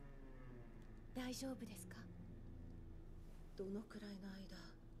 大丈夫ですか？どのくらいの間、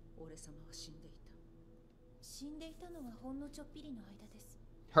俺様は死んでいた。死んでいたのはほんのちょっぴりの間です。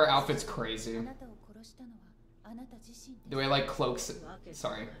Her outfit's crazy. あなたを殺したのはあなた自身です。The way like cloaks.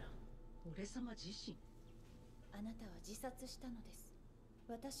 Sorry. 俺様自身。あなたは自殺したのです。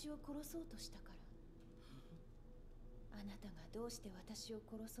私を殺そうとしたから。あなたがどうして私を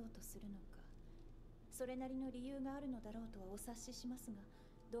殺そうとするのか、それなりの理由があるのだろうとはお察ししますが。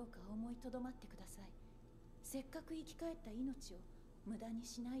どうか思いとどまってください。せっかく生き返った命を無駄に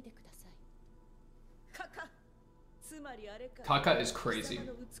しないでください。カカ、つまりあれか。Kaka is crazy. 貴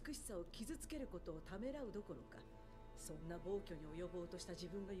様の美しさを傷つけることをためらうどころか、そんな暴挙に及ぼうとした自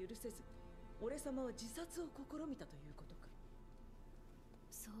分が許せず、俺様は自殺を試みたということか。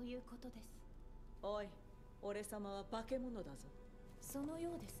そういうことです。おい、俺様は化け物だぞ。その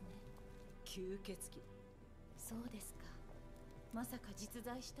ようですね。吸血鬼。そうですか。まさか実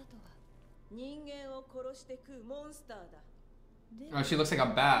在したとは。人間を殺して食うモンスターだ。Oh, she looks like a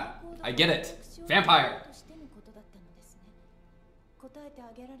bat. I get it. Vampire. としてのことだったのですね。答えて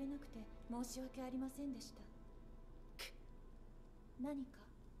あげられなくて申し訳ありませんでした。何か。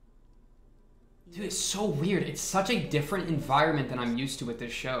 Dude, it's so weird. It's such a different environment than I'm used to with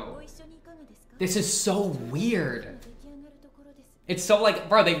this show. This is so weird. It's so like,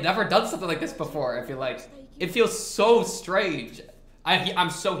 bro, they've never done something like this before, I feel like. It feels so strange. I'm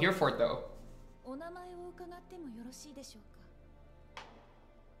so here for it, though.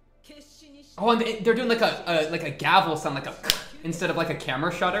 Oh, and they're doing like a gavel sound, like a instead of like a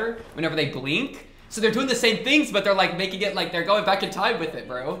camera shutter whenever they blink. So they're doing the same things, but they're like making it like they're going back in time with it,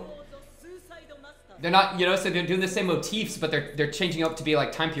 bro. They're not, you know, so they're doing the same motifs, but they're changing up to be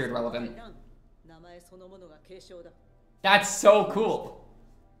like time period relevant. That's so cool.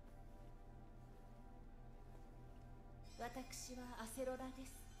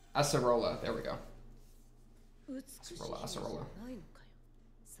 Acerola, there we go. Acerola, Acerola.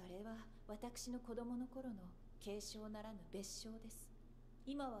 それは私の子供の頃の継承ならぬ別称です。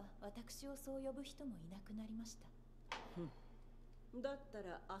今は私をそう呼ぶ人もいなくなりました。だった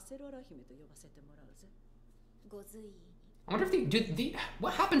らアセロラ姫と呼ばせてもらうぜ。ご随意に。I wonder if they do the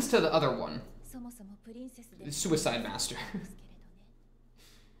what happens to the other one? そもそもプリンセスで The Suicide Master.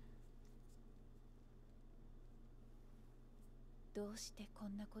 どうしてこ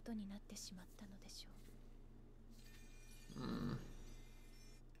んなことになってしまったのでしょう。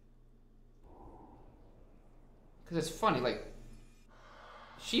Because it's funny, like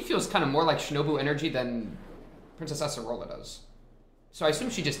she feels kind of more like Shinobu energy than Princess Acerola does. So I assume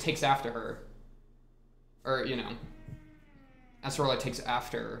she just takes after her. Or, you know, Acerola takes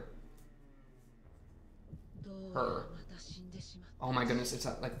after her. Oh my goodness, it's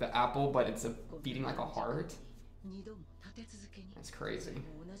like the apple, but it's beating like a heart. That's crazy.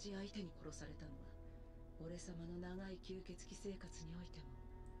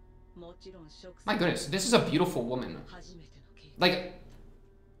 My goodness, this is a beautiful woman. Like,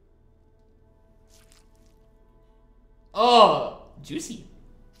 oh, juicy.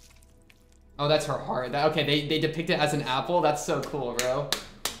 Oh, that's her heart. Okay, they depict it as an apple. That's so cool, bro.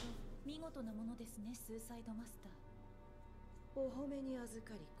 見事なものですね、スーサイドマスター。お褒めに預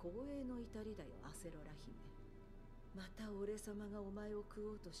かり光栄の至りだよ、アセロラ姫。また俺様がお前を食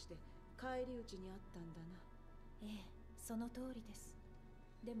おうとして返り討ちにあったんだな。ええ、その通りです。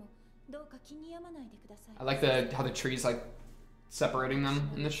でもどうか気に病まないでください。I like how the trees like separating them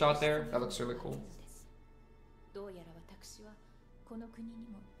in the shot there. That looks really cool. どうやら私はこの国に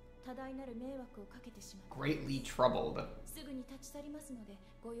も多大なる迷惑をかけてしまった。Greatly troubled. すぐに立ち去りますので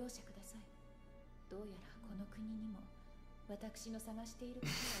ご容赦ください。どうやらこの国にも私の探している方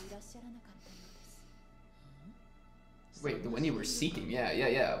はいらっしゃらなかったようです。Wait, the one you were seeking?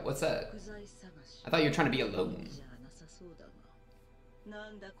 Yeah. What's that? I thought you were trying to be alone. な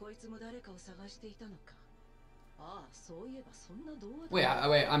んだこいつも誰かを探していたのか。ああ、そういえばそんな童話。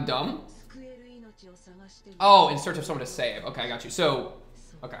Wait, I'm dumb? 救える命を探してる。Oh, in search of someone to save. Okay, I got you. So,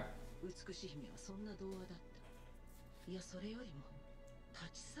 okay. 美しい姫はそんな童話だった。いや、それよりも立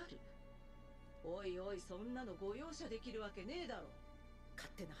ち去る。おいおい、そんなのご容赦できるわけねえだろ。勝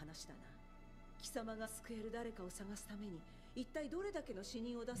手な話だな。貴様が救える誰かを探すために一体どれだけの死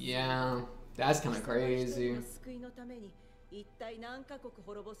人を出す。 Yeah, that's kind of crazy. 救いのために一体何カ国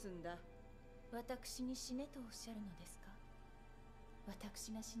滅ぼすんだ。私に死ねとおっしゃるのですか。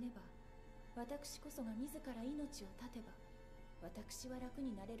私が死ねば私こそが自ら命を絶てば私は楽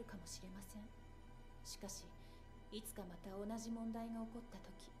になれるかもしれません。しかしいつかまた同じ問題が起こった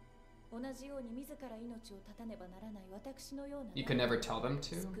時、同じように自ら命を絶たねばならない私のような You could never tell them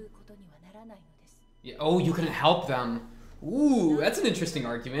to? 救うことにはならないのです。 Yeah. Oh, you couldn't help them. Ooh, that's an interesting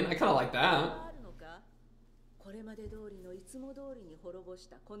argument. I kind of like that. これまで通りのいつも通りに滅ぼし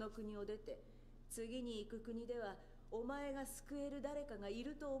たこの国を出て次に行く国ではお前が救える誰かがい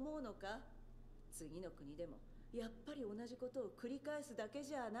ると思うのか。次の国でもやっぱり同じことを繰り返すだけ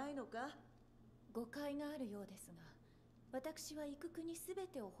じゃないのか。誤解があるようですが、私は行く国すべ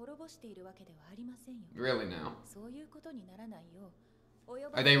てを滅ぼしているわけではありませんよ。 Really now? そういうことにならないよう。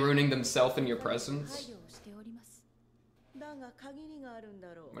 Are they ruining themselves in your presence? だが限りがあるん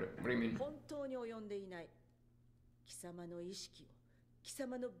だろう。 What do you mean? 本当に及んでいない。貴様の意識を、貴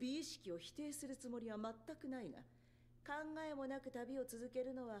様の美意識を否定するつもりは全くないが、考えもなく旅を続け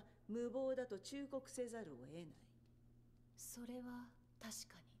るのは無謀だと忠告せざるを得ない。それは確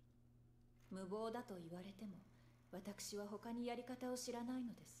かに無謀だと言われても、私は他にやり方を知らない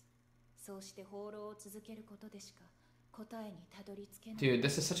のです。そうして放浪を続けることでしか答えにたどり着けない。 Dude,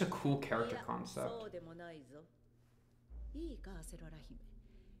 this is such a cool character concept. そうでもないぞ。いいか、アセロラ姫。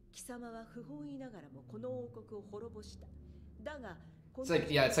貴様は不本意ながらもこの王国を滅ぼした。だが、It's like,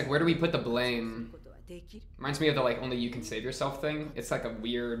 yeah, it's like, where do we put the blame? Reminds me of the, like, only you can save yourself thing. It's like a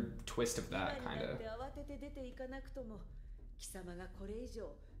weird twist of that, kind of.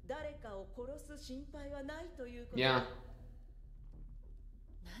 Yeah.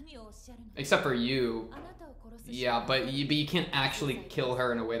 Except for you. Yeah, but you can't actually kill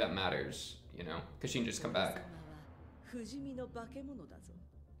her in a way that matters, you know? Because she can just come back.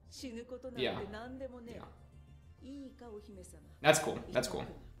 Yeah. Yeah. That's cool. That's cool.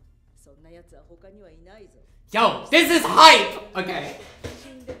 Yo, this is hype! Okay.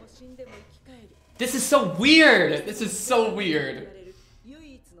 This is so weird! This is so weird.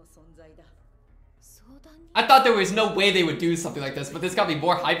 I thought there was no way they would do something like this, but this got me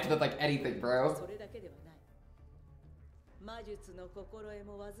more hyped than like anything, bro.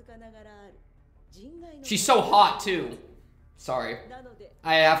 She's so hot too. Sorry.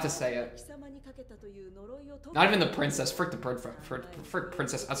 I have to say it. Not even the princess. Frick the frick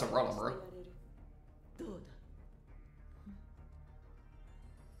Princess Acerola, bro.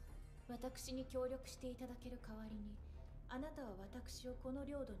 私に協力していただける代わりに、あなたは私をこの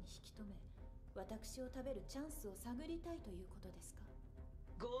領土に引き止め、私を食べるチャンスを探りたいということですか?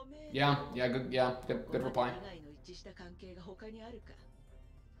 Yeah, good reply.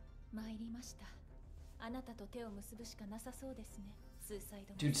 参りました。あなたと手を結ぶしかなさそうですね。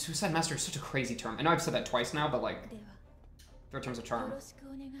Dude, Suicide Master is such a crazy term. I know I've said that twice now, but like, third term's a charm. よろしく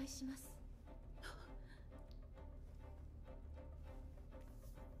お願いします。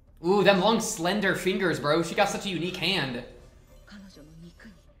 Ooh, them long slender fingers, bro. She got such a unique hand.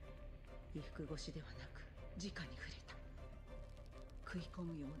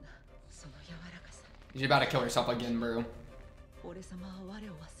 She's about to kill herself again, bro.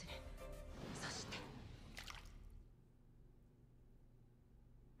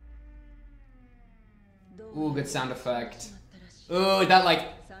 Ooh, good sound effect. Ooh, that like...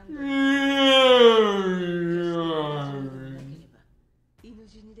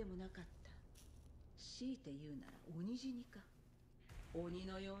 強いて言うなら鬼死にか。鬼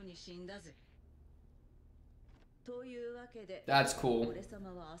のように死んだぜ。というわけで、 That's cool.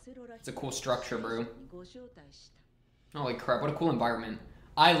 It's a cool structure, bro. Holy crap, what a cool environment.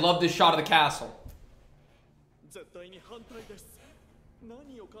 I love this shot of the castle. 絶対に反対です。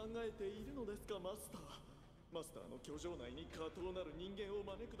何を考えているのですか、マスター。マスターの居城内に下等なる人間を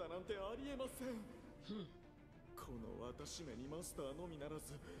招くだなんてありえません。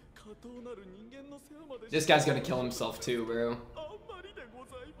This guy's gonna kill himself too, bro.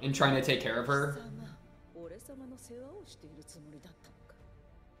 In trying to take care of her.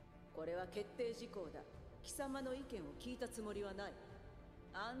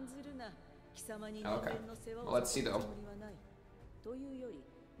 Okay. Well, let's see though. というより、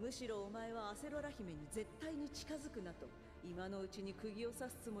むしろお前はアセロラ姫に絶対に近づくなと今のうちに釘を刺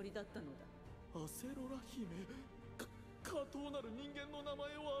すつもりだったのだ。アセロラ姫、下等なる人間の名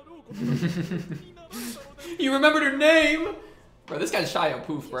前をあろうことになられたので。You remembered her name, bro. This guy's shy of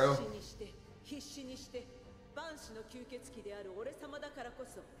poof, bro. 必死にして万死の吸血鬼である俺様だからこ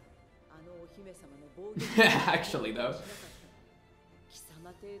そ、あのお姫様の暴言。Actually, though. 貴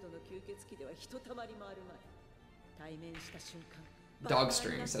様程度の吸血鬼ではひとたまりもあるまい。対面した瞬間。Dog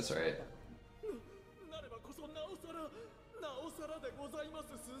strings, that's right. なればこそなおさらでございま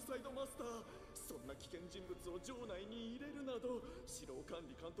す、スーサイドマスター。そんな危険人物を城内に入れるなど、城を管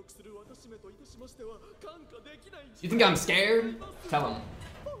理監督する私めといたしましては看過できない。 You think I'm scared? Tell him.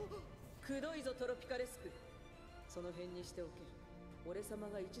 くどいぞトロピカレスク。その辺にしておけ。俺様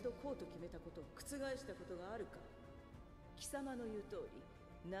が一度こうと決めたことを覆したことがあるか。貴様の言う通り。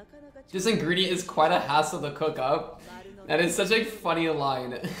This ingredient is quite a hassle to cook up. That is such a funny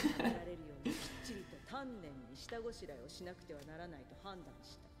line. 下ごしらえをしなくてはならないと判断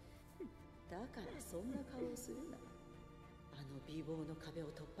した。だからそんな顔をするな。あの美貌の壁を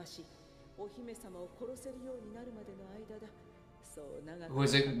突破し、お姫様を殺せるようになるまでの間だ。そう長く。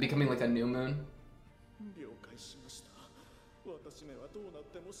Was it becoming like a new moon? 了解しました。私めはどうなっ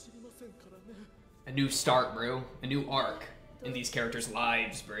ても知りませんからね。A new start, bro. A new arc in these characters'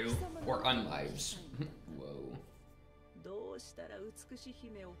 lives, bro, or unlives. Whoa. どうしたら美しい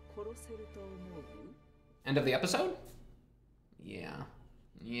姫を殺せると思う？ End of the episode? Yeah.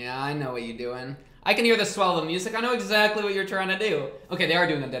 Yeah, I know what you're doing. I can hear the swell of the music. I know exactly what you're trying to do. Okay, they are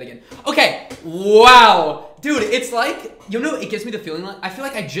doing Undead again. Okay, wow. Dude, it's like, you know, it gives me the feeling like, I feel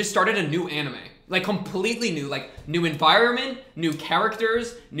like I just started a new anime. Like, completely new. Like, new environment, new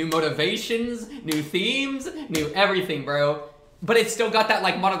characters, new motivations, new themes, new everything, bro. But it's still got that,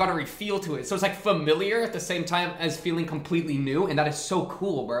 like, Monogatari feel to it. So it's, like, familiar at the same time as feeling completely new. And that is so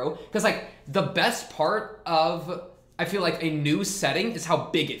cool, bro. Because, like, the best part of, I feel like, a new setting is how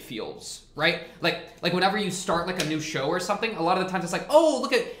big it feels, right? Like whenever you start, like, a new show or something, a lot of the times it's like, oh,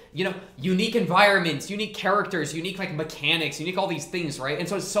 look at, you know, unique environments, unique characters, unique, like, mechanics, unique all these things, right? And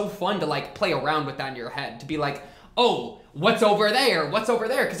so it's so fun to, like, play around with that in your head. To be like, oh, what's over there? What's over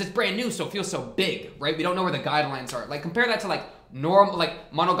there? Because it's brand new, so it feels so big, right? We don't know where the guidelines are. Like, compare that to, like,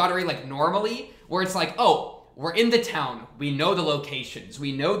 like, Monogatari, like, normally, where it's like, oh, we're in the town. We know the locations.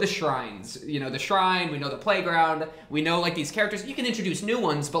 We know the shrines. You know, the shrine. We know the playground. We know, like, these characters. You can introduce new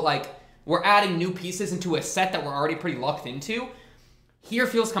ones, but, like, we're adding new pieces into a set that we're already pretty locked into. Here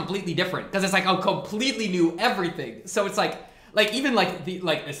feels completely different because it's, like, a completely new everything. So it's, like, even, like, the,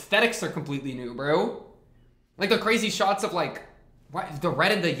 like, aesthetics are completely new, bro. Like, the crazy shots of, like, what, the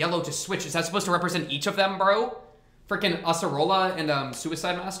red and the yellow just switch. Is that supposed to represent each of them, bro? Freaking Acerola and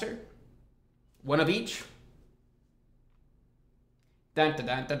Suicide Master? One of each? Dun dun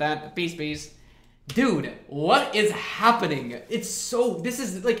dun dun dun. Peace. Dude, what is happening? It's so, this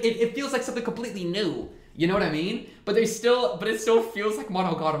is, like, it feels like something completely new. You know what I mean? But it still feels like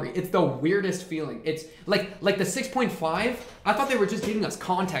Monogatari. It's the weirdest feeling. It's like the 6.5, I thought they were just giving us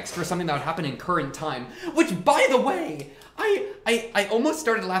context for something that would happen in current time. Which, by the way, I almost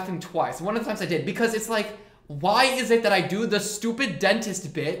started laughing twice. One of the times I did, because it's like, why is it that I do the stupid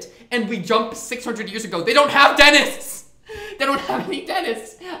dentist bit and we jump 600 years ago? They don't have dentists! They don't have any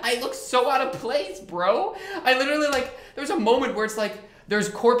dentists. I look so out of place, bro. I literally, like, there's a moment where it's like, there's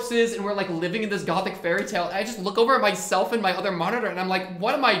corpses and we're, like, living in this gothic fairy tale. I just look over at myself and my other monitor and I'm like,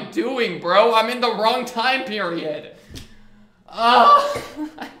 what am I doing, bro? I'm in the wrong time period.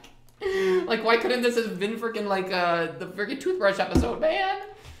 Like, why couldn't this have been freaking, like, the freaking toothbrush episode, man?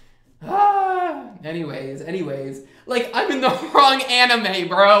 Anyways. Like, I'm in the wrong anime,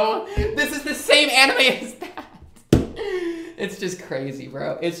 bro. This is the same anime as that. It's just crazy,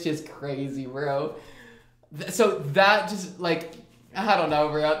 bro. So that just, like, I don't know,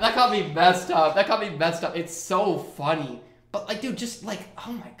 bro. That got me messed up. It's so funny. But, like, dude, just, like,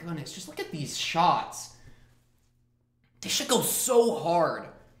 oh my goodness. Just look at these shots. They should go so hard.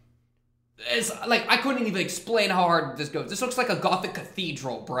 It's, like, I couldn't even explain how hard this goes. This looks like a gothic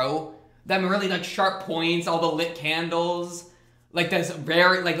cathedral, bro. Them really, like, sharp points, all the lit candles. Like, this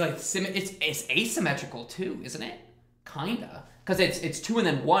very, it's asymmetrical, too, isn't it? Kinda. Because it's 2 and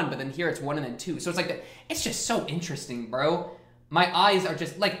then 1, but then here it's 1 and then 2. So it's like, it's just so interesting, bro. My eyes are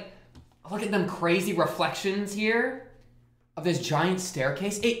just, like, look at them crazy reflections here of this giant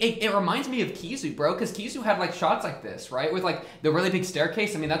staircase. It reminds me of Kizu, bro, because Kizu had, like, shots like this, right? With, like, the really big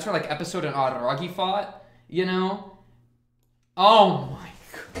staircase. I mean, that's where, like, Episode and Araragi fought, you know? Oh my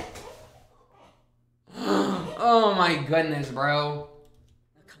god. Oh my goodness, bro.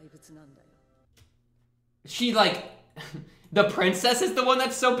 She, like, the princess is the one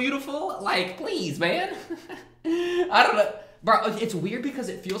that's so beautiful? Like, please, man. I don't know. Bro, it's weird because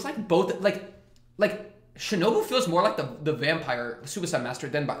it feels like both, like Shinobu feels more like the vampire Suicide Master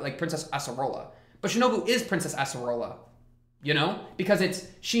than like Princess Acerola. But Shinobu is Princess Acerola, you know? Because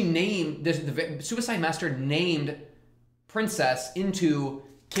she named, the Suicide Master named Princess into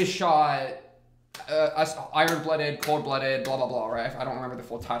Kisha, Iron-Blooded, Cold-Blooded, blah, blah, blah, right? I don't remember the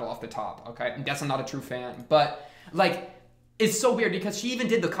full title off the top, okay? I guess I'm not a true fan. But, like, it's so weird because she even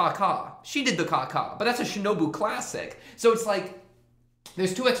did the Kaka. She did the Kaka, but that's a Shinobu classic. So it's like,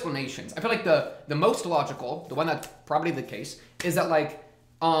 there's two explanations. I feel like the most logical, the one that's probably the case, is that, like,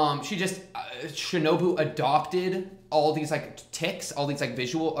 she just, Shinobu adopted all these, like, tics, all these, like,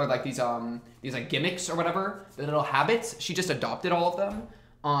 visual, or, like, these, like, gimmicks or whatever, the little habits. She just adopted all of them.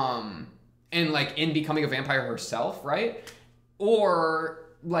 And, like, in becoming a vampire herself, right? Or,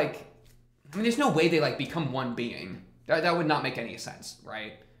 like, I mean, there's no way they, like, become one being. That would not make any sense,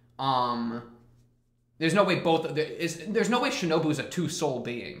 right? There's no way there's no way Shinobu's a two-soul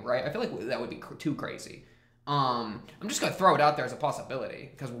being, right? I feel like that would be too crazy. I'm just gonna throw it out there as a possibility,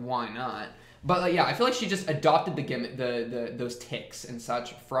 because why not? But, like, yeah, I feel like she just adopted the gimmick, those tics and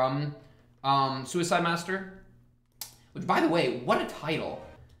such from Suicide Master. Which, by the way, what a title.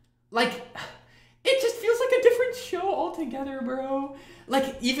 Like, it just feels like a different show altogether, bro.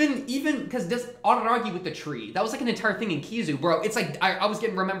 Like, even, because this Araragi with the tree, that was like an entire thing in Kizu, bro. It's like, I was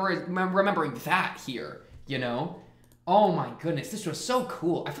getting remembering that here. you know? Oh my goodness, this was so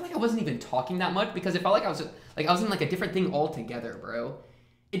cool. I feel like I wasn't even talking that much because it felt like I was in like a different thing altogether, bro.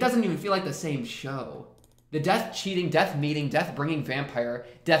 It doesn't even feel like the same show. The death cheating, death meeting, death bringing vampire,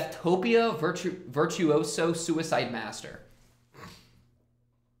 deathtopia, virtuoso, suicide master.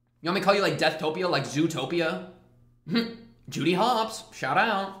 You want me to call you like Deathtopia, like Zootopia? Judy Hopps, shout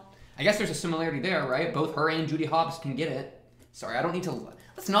out. I guess there's a similarity there, right? Both her and Judy Hopps can get it. Sorry, I don't need to,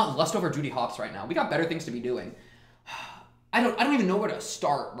 let's not lust over Judy Hopps right now. We got better things to be doing. I don't even know where to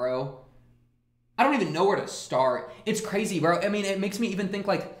start, bro. I don't even know where to start. It's crazy, bro. I mean, it makes me even think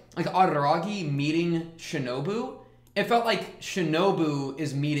like Araragi meeting Shinobu. It felt like Shinobu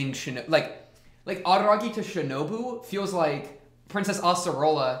is meeting Shinobu. Like Araragi to Shinobu feels like Princess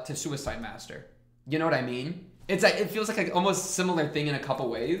Acerola to Suicide Master. You know what I mean? It's like, it feels like an almost similar thing in a couple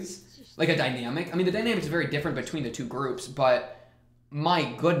ways. Like a dynamic. I mean, the dynamic is very different between the two groups, but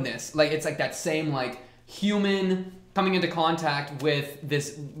my goodness. Like, it's like that same, like, human coming into contact with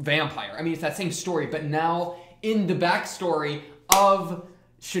this vampire. I mean, it's that same story, but now in the backstory of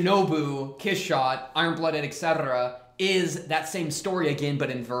Shinobu, Kiss Shot, Iron Blooded, etc., is that same story again, but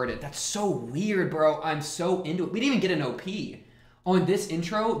inverted. That's so weird, bro. I'm so into it. We didn't even get an OP. Oh, and this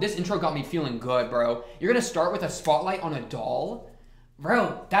intro got me feeling good, bro. You're gonna start with a spotlight on a doll?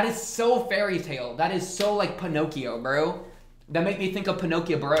 Bro, that is so fairy tale. That is so like Pinocchio, bro. That make me think of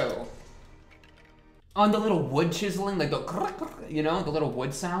Pinocchio, bro. On the little wood chiseling, like the, you know, the little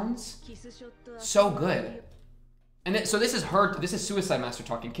wood sounds. So good. And then, so this is her, this is Suicide Master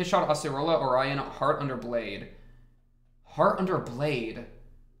talking. Kiss Shot, Acerola, Orion, Heart Under Blade. Heart Under Blade.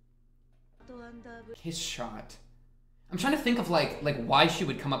 Kiss Shot. I'm trying to think of like why she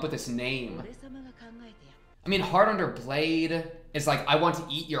would come up with this name. I mean, Heart Under Blade is like, I want to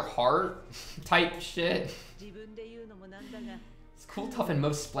eat your heart type shit. It's cool, tough, and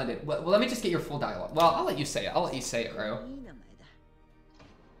most splendid. Well, let me just get your full dialogue. Well, I'll let you say it. I'll let you say it, bro.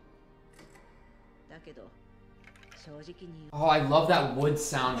 Oh, I love that wood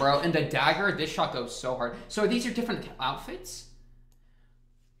sound, bro. And the dagger, this shot goes so hard. So are these your different outfits?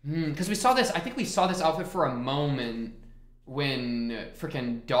 Because we saw this, I think we saw this outfit for a moment when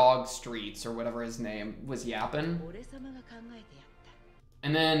freaking Dog Streets, or whatever his name, was yapping.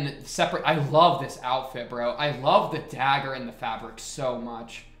 And then separate, I love this outfit, bro. I love the dagger and the fabric so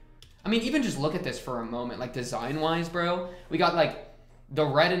much. I mean, even just look at this for a moment, like design-wise, bro. We got like the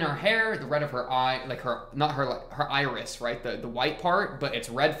red in her hair, the red of her eye, like her, not her, like her iris, right? The white part, but it's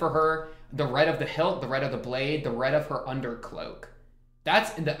red for her. The red of the hilt, the red of the blade, the red of her undercloak.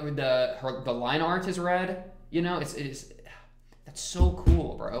 That's the line art is red. You know, it's that's so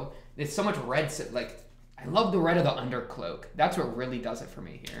cool, bro. There's so much red. Like, I love the red of the undercloak. That's what really does it for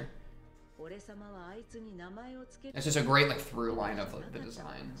me here. It's just a great like through line of like, the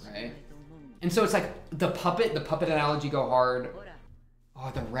design, right? And so it's like the puppet analogy go hard.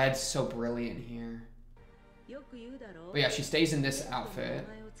 Oh, the red's so brilliant here. But yeah, she stays in this outfit.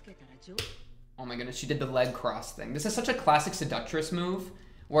 Oh my goodness, she did the leg cross thing. This is such a classic seductress move,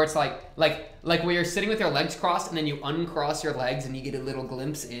 where it's like where you're sitting with your legs crossed and then you uncross your legs and you get a little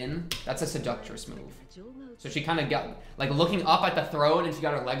glimpse in. That's a seductress move. So she kind of got, like looking up at the throne and she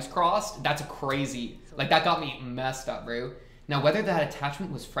got her legs crossed. That's crazy. Like that got me messed up, bro. Now, whether that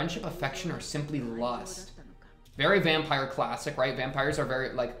attachment was friendship, affection, or simply lust. Very vampire classic, right? Vampires are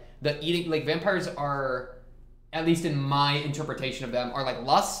very, like, vampires are, at least in my interpretation of them, are like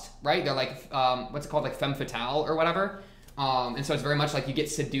lust, right? They're like, what's it called, like femme fatale or whatever. And so it's very much like you get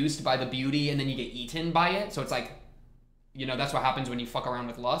seduced by the beauty and then you get eaten by it. So it's like, you know, that's what happens when you fuck around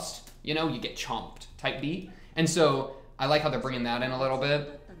with lust. You know, you get chomped type beat. And so I like how they're bringing that in a little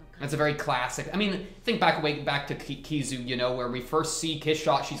bit. That's a very classic. I mean, think way back to Kizu, you know, where we first see Kiss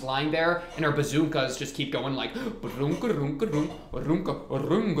Shot, she's lying there, and her bazookas just keep going like, you know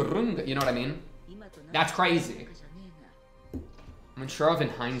what I mean? That's crazy. I'm sure of in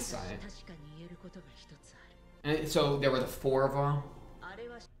hindsight. And so there were the 4 of them.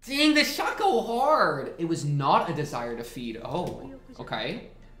 Dang, this shot go hard. It was not a desire to feed. Oh, okay.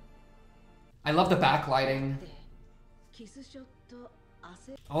 I love the backlighting.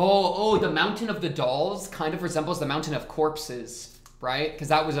 Oh, the mountain of the dolls kind of resembles the mountain of corpses, right? Because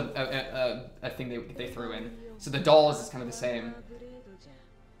that was a thing they threw in. So the dolls is kind of the same.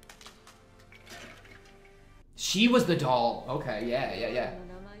 She was the doll. Okay, yeah.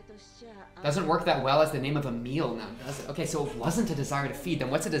 Doesn't work that well as the name of a meal now, does it? Okay, so it wasn't a desire to feed. Then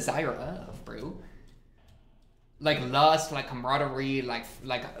what's a desire of, bro? Like lust, like camaraderie, like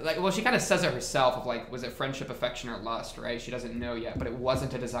well, she kind of says it herself of like, was it friendship, affection, or lust, right? She doesn't know yet, but it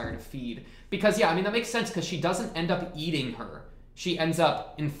wasn't a desire to feed. Because yeah, I mean, that makes sense because she doesn't end up eating her. she ends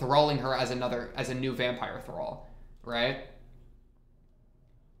up enthralling her as a new vampire thrall, right?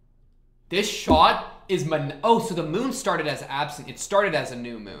 This shot is so the moon started as absent. It started as a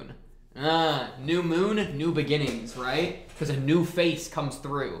new moon. New moon, new beginnings, right? Because a new face comes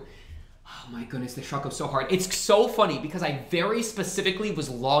through. Oh my goodness, this shot goes so hard. It's so funny because I very specifically was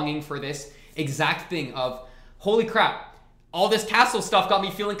longing for this exact thing of, holy crap, all this castle stuff got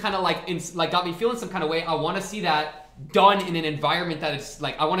me feeling kind of got me feeling some kind of way. I want to see that done in an environment that is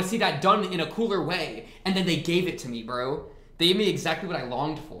like, I want to see that done in a cooler way. And then they gave it to me, bro. They gave me exactly what I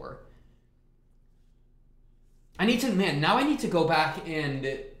longed for. Now I need to go back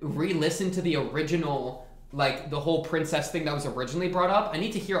and re-listen to the original, like, the whole princess thing that was originally brought up. I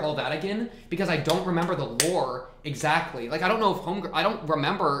need to hear all that again, because I don't remember the lore exactly. Like, I don't know if I don't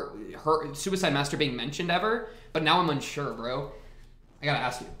remember her Suicide Master being mentioned ever, but now I'm unsure, bro. I gotta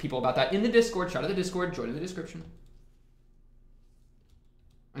ask people about that in the Discord. Shout out to the Discord, join in the description.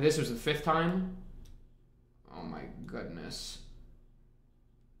 And this was the 5th time? Oh my goodness.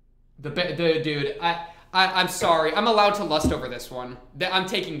 Dude, I'm sorry. I'm allowed to lust over this one. I'm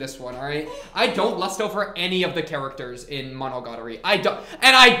taking this one, all right? I don't lust over any of the characters in Monogatari. I don't.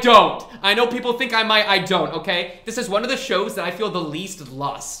 I know people think I might. I don't, okay? This is one of the shows that I feel the least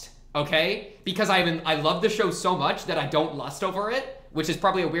lust, okay? Because I love the show so much that I don't lust over it, which is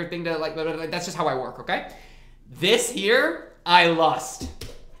probably a weird thing to, like, that's just how I work, okay? This here, I lust.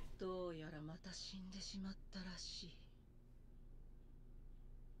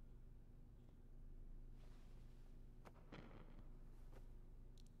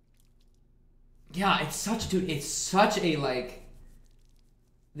 Yeah, it's such a, like,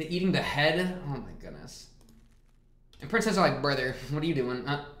 the eating the head. Oh my goodness. And princess are like, brother, what are you doing?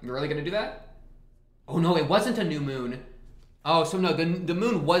 You really gonna do that? Oh no, it wasn't a new moon. Oh, so no, the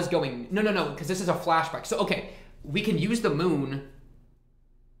moon was going, no, because this is a flashback. So, okay, we can use the moon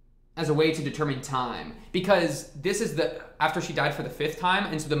as a way to determine time, because this is after she died for the 5th time,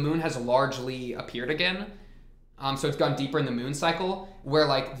 and so the moon has largely appeared again. So it's gone deeper in the moon cycle, where,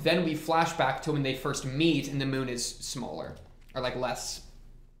 like, then we flash back to when they first meet and the moon is smaller, or, like, less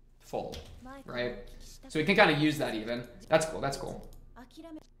full, right? So we can kind of use that even. That's cool, that's cool.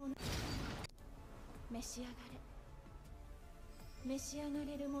 It's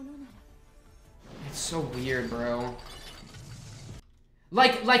so weird, bro.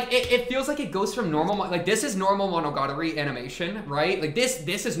 Like it feels like it goes from normal, like, this is normal Monogatari animation, right? Like,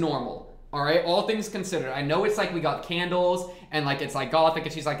 this is normal. All right, all things considered. I know it's like we got candles and, like, it's like gothic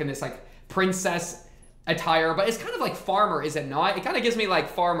and she's like in this, like, princess attire, but it's kind of like farmer, is it not? It kind of gives me like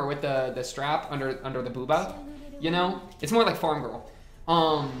farmer with the strap under the booba, you know? It's more like farm girl.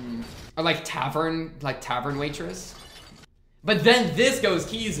 Or like tavern waitress. But then this goes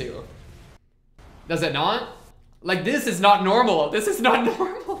Kizu. Does it not? Like, this is not normal. This is not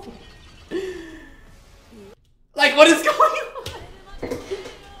normal. Like, what is going on?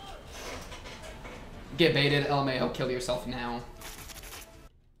 Get baited, LMAO, kill yourself now.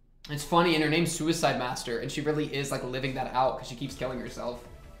 It's funny, and her name's Suicide Master, and she really is, like, living that out because she keeps killing herself.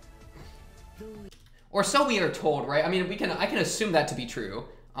 Or so we are told, right? I mean, I can assume that to be true.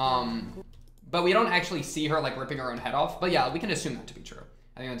 But we don't actually see her, like, ripping her own head off. But yeah, we can assume that to be true.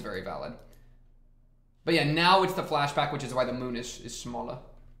 I think that's very valid. But yeah, now it's the flashback, which is why the moon is smaller.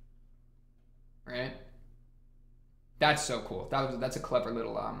 Right? That's so cool. That's a clever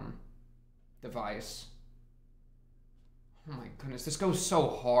little device. Oh my goodness, this goes so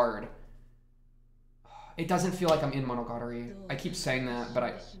hard. It doesn't feel like I'm in Monogatari. I keep saying that,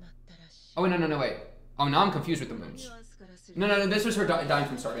 but oh, no, wait. Oh, now I'm confused with the moons. No, this was her dying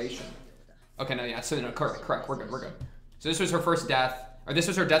from starvation. Okay, no, yeah, so no, correct, we're good. So this was her first death, or this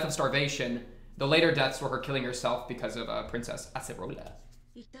was her death of starvation. The later deaths were her killing herself because of Princess Acerola.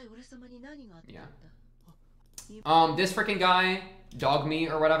 Yeah. This freaking guy, dog me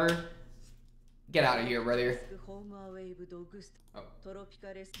or whatever. Get out of here, brother. Oh.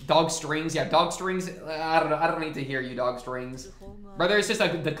 Dog strings, yeah, dog strings. I don't need to hear you, dog strings. Brother, it's just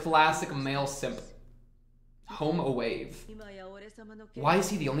like the classic male simp. Home a wave. Why is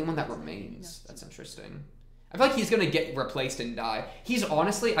he the only one that remains? That's interesting. I feel like he's gonna get replaced and die. He's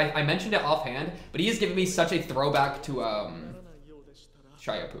honestly, I mentioned it offhand, but he is giving me such a throwback to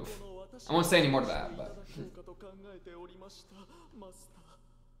Shayapoof. I won't say any more to that, but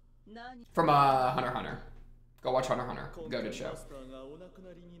from Hunter x Hunter. Go watch Hunter x Hunter. Goated show.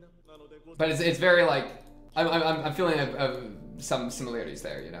 But it's very like I'm feeling some similarities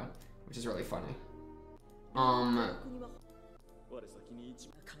there, you know, which is really funny.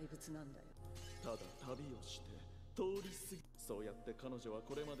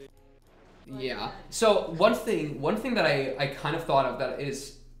 Yeah. So one thing that I kind of thought of that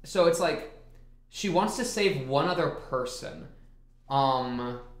is, so it's like she wants to save one other person.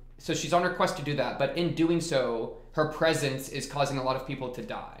 So she's on her quest to do that, but in doing so, her presence is causing a lot of people to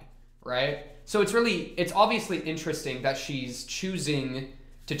die, right? So it's obviously interesting that she's choosing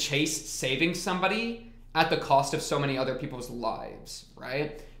to chase saving somebody at the cost of so many other people's lives,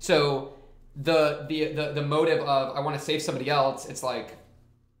 right? So the motive of I want to save somebody else, it's like,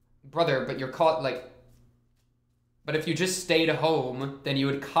 brother, but you're caught, like, but if you just stayed home, then you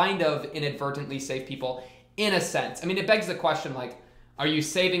would kind of inadvertently save people in a sense. I mean, it begs the question, like, are you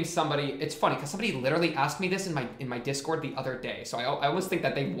saving somebody? It's funny because somebody literally asked me this in my Discord the other day. So I almost think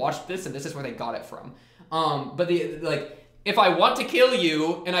that they watched this and this is where they got it from. But if I want to kill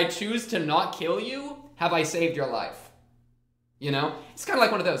you and I choose to not kill you, have I saved your life? You know, it's kind of like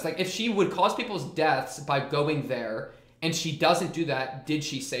one of those. Like, if she would cause people's deaths by going there and she doesn't do that, did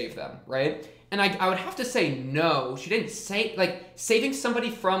she save them, right? And I would have to say no. She didn't say, like, saving somebody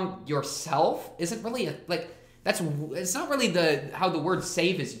from yourself isn't really it's not really how the word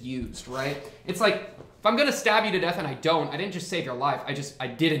save is used, right? It's like, if I'm gonna stab you to death and I didn't just save your life, I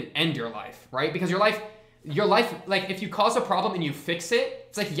didn't end your life, right? Because your life, like, if you cause a problem and you fix it,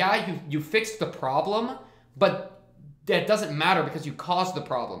 it's like, yeah, you fixed the problem, but that doesn't matter because you caused the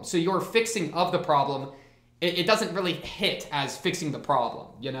problem. So your fixing of the problem, it doesn't really hit as fixing the problem,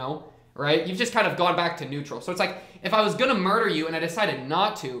 you know? Right? You've just kind of gone back to neutral. So it's like, if I was gonna murder you and I decided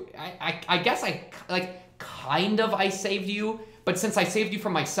not to, I guess I saved you, but since I saved you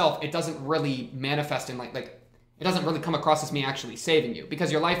from myself, it doesn't really manifest in like it doesn't really come across as me actually saving you,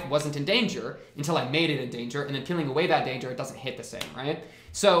 because your life wasn't in danger until I made it in danger, and then peeling away that danger, it doesn't hit the same, right?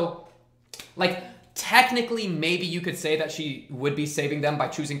 So, like, technically, maybe you could say that she would be saving them by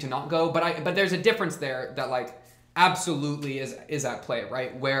choosing to not go, but there's a difference there that, like, absolutely is at play,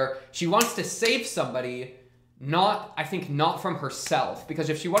 right? Where she wants to save somebody, not from herself, because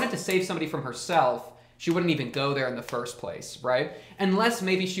if she wanted to save somebody from herself, she wouldn't even go there in the first place, right? Unless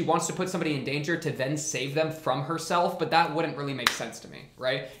maybe she wants to put somebody in danger to then save them from herself, but that wouldn't really make sense to me,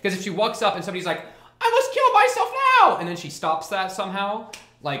 right? Because if she walks up and somebody's like, I must kill myself now, and then she stops that somehow,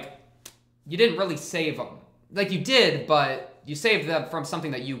 like, you didn't really save them. Like, you did, but you saved them from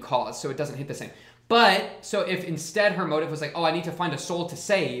something that you caused, so it doesn't hit the same. But, so if instead her motive was like, oh, I need to find a soul to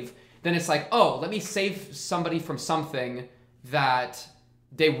save, then it's like, oh, let me save somebody from something that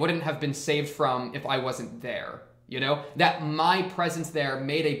they wouldn't have been saved from if I wasn't there, you know? That my presence there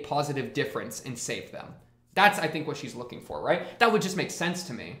made a positive difference and saved them. That's, I think, what she's looking for, right? That would just make sense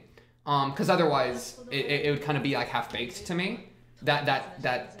to me. Because otherwise, it would kind of be like half-baked to me.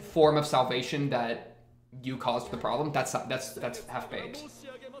 That form of salvation that you caused the problem, that's half-baked.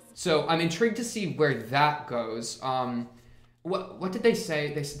 So I'm intrigued to see where that goes. What did they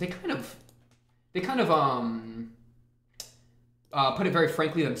say? They kind of put it very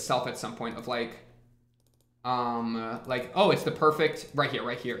frankly themselves at some point of like, oh, it's the perfect,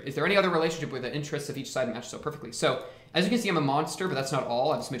 right here. Is there any other relationship where the interests of each side match so perfectly? So, as you can see, I'm a monster, but that's not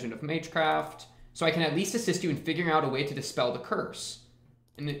all. I have a smidgen of magecraft, so I can at least assist you in figuring out a way to dispel the curse.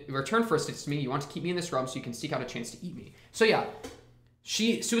 In return for assisting me, you want to keep me in this realm so you can seek out a chance to eat me. So yeah,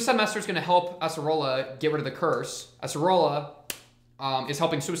 Suicide Master is going to help Acerola get rid of the curse. Acerola is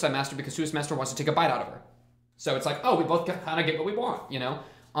helping Suicide Master because Suicide Master wants to take a bite out of her. So it's like, oh, we both kind of get what we want, you know?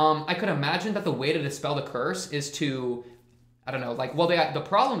 I could imagine that the way to dispel the curse is to, I don't know, like, well, the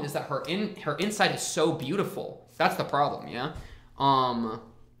problem is that her inside is so beautiful. That's the problem, yeah?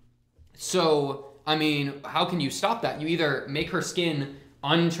 So, I mean, how can you stop that? You either make her skin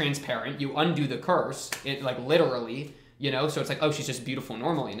untransparent, you undo the curse, like, literally, you know? So it's like, oh, she's just beautiful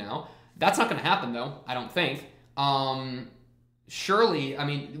normally now. That's not going to happen, though, I don't think. Surely, I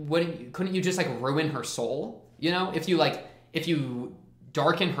mean, couldn't you just, like, ruin her soul? You know, if you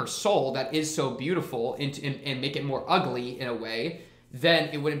darken her soul that is so beautiful and make it more ugly in a way, then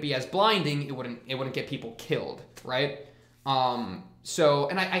it wouldn't be as blinding. It wouldn't get people killed, right? So,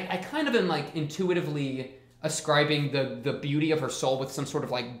 and I kind of am like intuitively ascribing the beauty of her soul with some sort of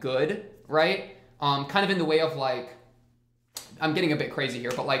like good, right? Kind of in the way of like, I'm getting a bit crazy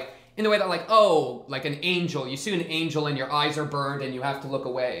here, but like in the way that like, oh, like an angel, you see an angel and your eyes are burned and you have to look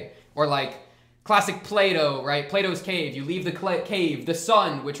away, or like classic Plato, right? Plato's cave. You leave the cave. The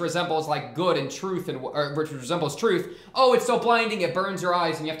sun, which resembles like good and truth, or which resembles truth. Oh, it's so blinding it burns your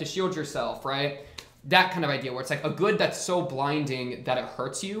eyes, and you have to shield yourself, right? That kind of idea where it's like a good that's so blinding that it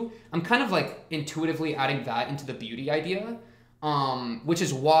hurts you. I'm kind of like intuitively adding that into the beauty idea, which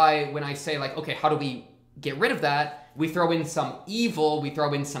is why when I say like, okay, how do we get rid of that? We throw in some evil, we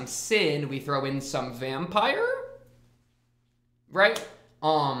throw in some sin, we throw in some vampire, right?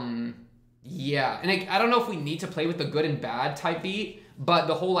 Yeah, and I don't know if we need to play with the good and bad type beat, but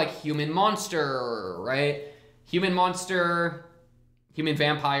the whole like human monster, right? Human monster, human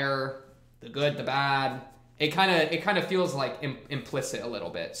vampire, the good, the bad. It kind of feels like implicit a little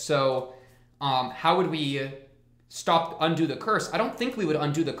bit. So, how would we undo the curse? I don't think we would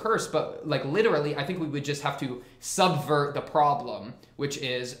undo the curse, but like literally, I think we would just have to subvert the problem, which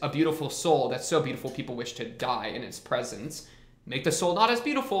is a beautiful soul that's so beautiful people wish to die in its presence. Make the soul not as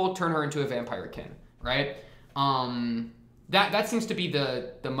beautiful, turn her into a vampire kin, right? That seems to be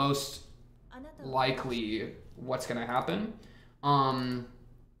the most likely what's gonna happen.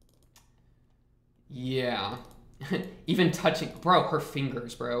 Yeah. Even touching, bro, her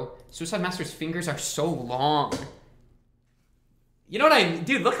fingers, bro. Suicide Master's fingers are so long. You know what I mean?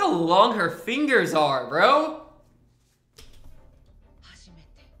 Dude, look how long her fingers are, bro.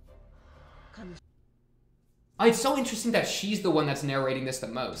 Oh, it's so interesting that she's the one that's narrating this the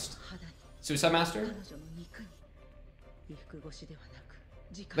most. Suicide Master?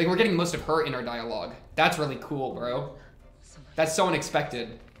 Like, we're getting most of her inner dialogue. That's really cool, bro. That's so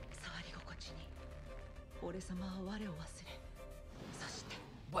unexpected.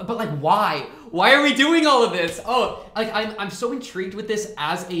 But like, why? Why are we doing all of this? Oh, like, I'm so intrigued with this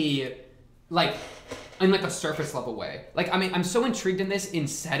as a, like, in like a surface level way. Like, I mean, I'm so intrigued in this in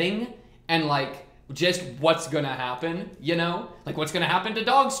setting and like, just what's gonna happen, you know? Like, what's gonna happen to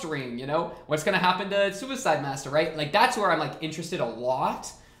Dogstring, you know? What's gonna happen to Suicide Master, right? Like, that's where I'm like interested a lot.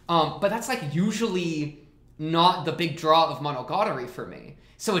 But that's like usually not the big draw of Monogatari for me.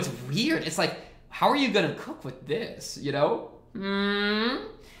 So it's weird. It's like, how are you gonna cook with this, you know?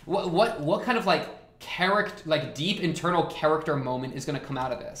 What kind of like character, like deep internal character moment is gonna come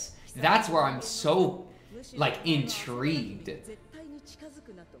out of this? That's where I'm so like intrigued.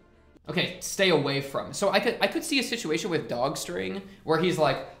 Okay, stay away from. So I could see a situation with Dogstring where he's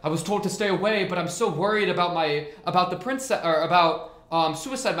like, I was told to stay away, but I'm so worried about the princess, or about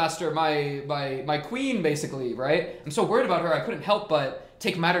Suicide Master, my queen, basically, right? I'm so worried about her, I couldn't help but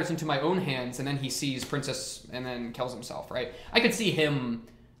take matters into my own hands, and then he sees Princess and then kills himself, right? I could see him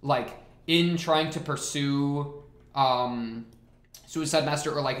like in trying to pursue Suicide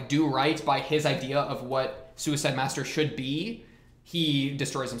Master, or like do right by his idea of what Suicide Master should be. He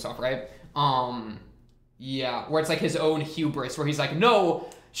destroys himself, right? Yeah, where it's like his own hubris, where he's like, no,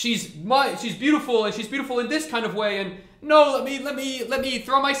 she's beautiful, and she's beautiful in this kind of way, and no, let me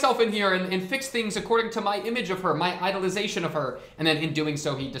throw myself in here and fix things according to my image of her, my idolization of her, and then in doing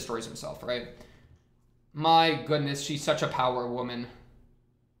so, he destroys himself, right? My goodness, she's such a power woman.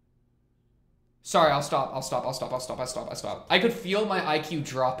 Sorry, I'll stop. I could feel my IQ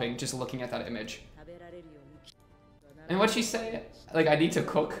dropping just looking at that image. And what'd she say? Like, I need to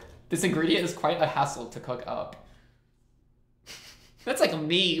cook. This ingredient is quite a hassle to cook up. That's like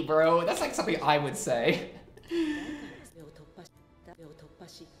me, bro. That's like something I would say.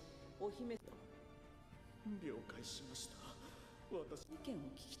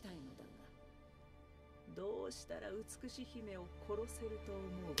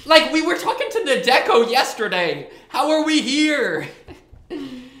 Like, we were talking to Nadeko yesterday. How are we here?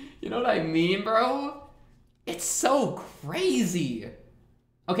 You know what I mean, bro? It's so crazy.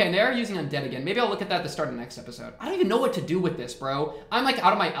 Okay, and they are using undead again. Maybe I'll look at that at the start of the next episode. I don't even know what to do with this, bro. I'm like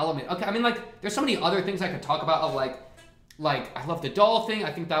out of my element. Okay, I mean, like, there's so many other things I could talk about of like I love the doll thing.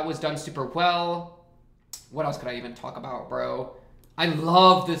 I think that was done super well. What else could I even talk about, bro? I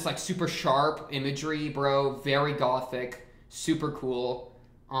love this like super sharp imagery, bro. Very gothic, super cool.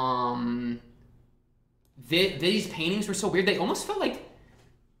 These paintings were so weird. They almost felt like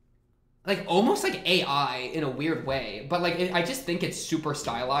almost like AI in a weird way, but like I just think it's super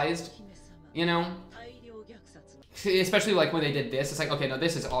stylized, you know? Especially like when they did this, it's like, okay, no,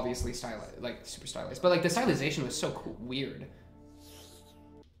 this is obviously stylized, like super stylized, but like the stylization was so cool, weird.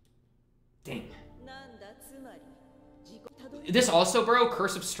 Dang. This also, bro,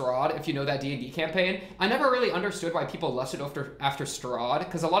 Curse of Strahd, if you know that D&D campaign, I never really understood why people lusted after Strahd,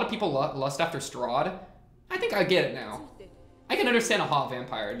 because a lot of people lust after Strahd. I think I get it now. I can understand a hot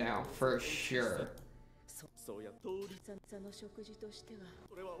vampire now, for sure.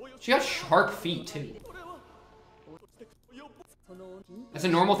 She has sharp feet, too. That's a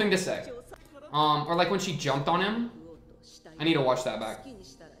normal thing to say. Or like when she jumped on him. I need to watch that back.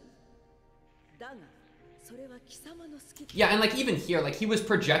 Yeah, and like even here, like he was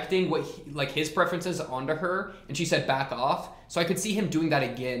projecting what his preferences onto her, and she said back off. So I could see him doing that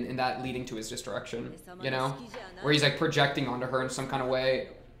again, and that leading to his destruction, you know? Where he's like projecting onto her in some kind of way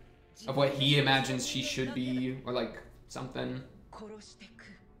of what he imagines she should be, or like something.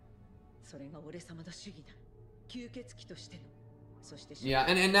 Yeah,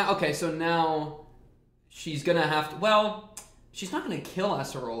 and now, okay, so now she's gonna have to, well, she's not gonna kill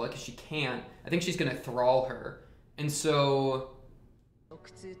Acerola because she can't. I think she's gonna thrall her. And so,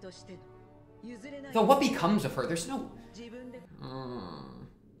 though what becomes of her? There's no...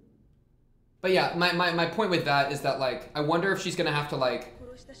 But yeah, my point with that is that, like, I wonder if she's gonna have to, like,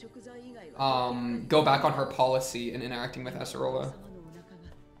 go back on her policy in interacting with Acerola.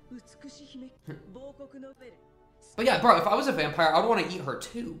 But yeah, bro, if I was a vampire, I would want to eat her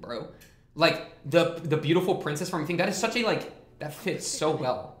too, bro. Like, the beautiful princess from Thing, that is such a, like, that fits so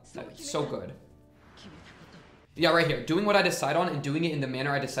well. That's so good. Yeah, right here. Doing what I decide on and doing it in the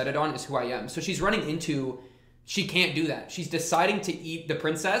manner I decided on is who I am. So she's running into, she can't do that. She's deciding to eat the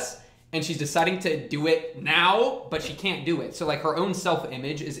princess, and she's deciding to do it now, but she can't do it. So, like, her own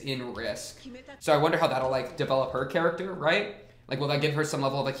self-image is in risk. So I wonder how that'll, like, develop her character, right? Like, will that give her some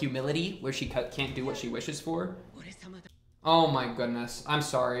level of, like, humility where she can't do what she wishes for? Oh my goodness. I'm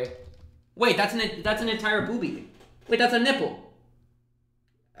sorry. Wait, that's an entire boobie. Wait, that's a nipple.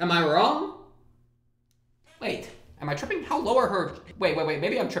 Am I wrong? Wait, am I tripping? How low are her... Wait,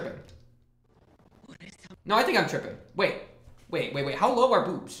 maybe I'm tripping. No, I think I'm tripping. Wait. How low are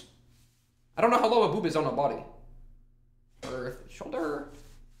boobs? I don't know how low a boob is on a body. Earth, shoulder.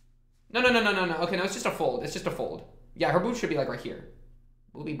 No. Okay, no, it's just a fold. It's just a fold. Yeah, her boobs should be like right here.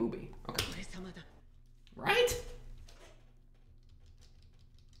 Boobie. Okay. Right?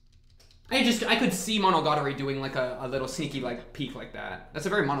 I could see Monogatari doing like a little sneaky like peek like that. That's a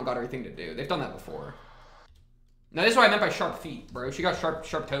very Monogatari thing to do. They've done that before. Now this is what I meant by sharp feet, bro. She got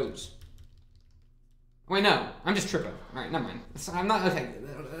sharp toes. Wait, no. I'm just tripping. Alright, never mind. I'm not, okay.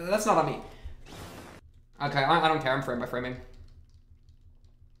 That's not on me. Okay, I don't care. I'm frame by framing.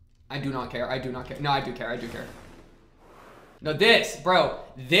 I do not care. No, I do care. No, this, bro.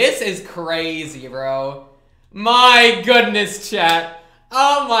 This is crazy, bro. My goodness, chat.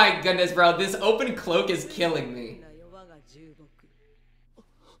 Oh my goodness, bro. This open cloak is killing me.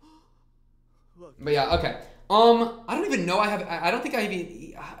 But yeah, okay. I don't even know I don't think I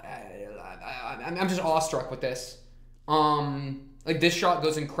even... I'm just awestruck with this. Like, this shot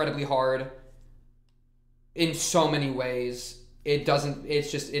goes incredibly hard in so many ways. It doesn't,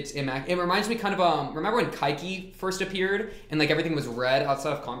 it's immaculate. It reminds me kind of, remember when Kaiki first appeared and, like, everything was red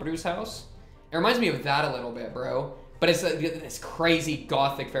outside of Komburu's house? It reminds me of that a little bit, bro. But it's this crazy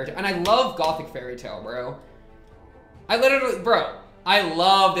gothic fairy tale. And I love gothic fairy tale, bro. I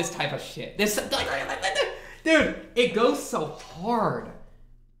love this type of shit. Dude, it goes so hard.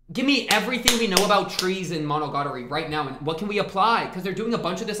 Give me everything we know about trees in Monogatari right now, and what can we apply? Because they're doing a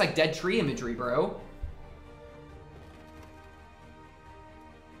bunch of this, like, dead tree imagery, bro.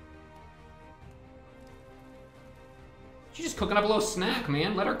 She's just cooking up a little snack,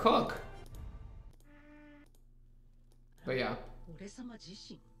 man. Let her cook. But yeah.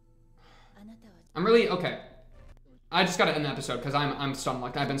 I'm really, okay. I just gotta end the episode because I'm stun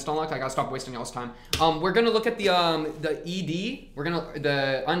locked. I've been stun locked. I gotta stop wasting y'all's time. We're gonna look at the ED.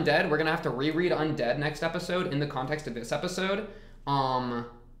 The Undead. We're gonna have to reread Undead next episode in the context of this episode. Oh my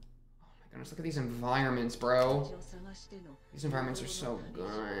goodness, look at these environments, bro. These environments are so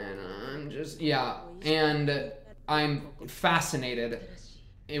good. And I'm fascinated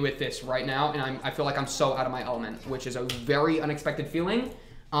with this right now, and I feel like I'm so out of my element, which is a very unexpected feeling.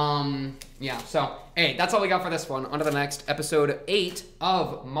 Yeah, so, hey, that's all we got for this one. On to the next, episode 8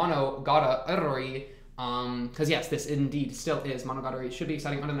 of Monogatari. Because yes, this indeed still is Monogatari. It should be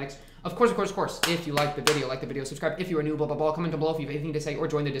exciting. On to the next. Of course, if you like the video, subscribe. If you are new, blah, blah, blah, comment down below if you have anything to say, or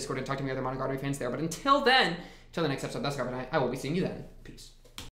join the Discord and talk to me other Monogatari fans there. But until then, till the next episode, that's Garbage Night. I will be seeing you then. Peace.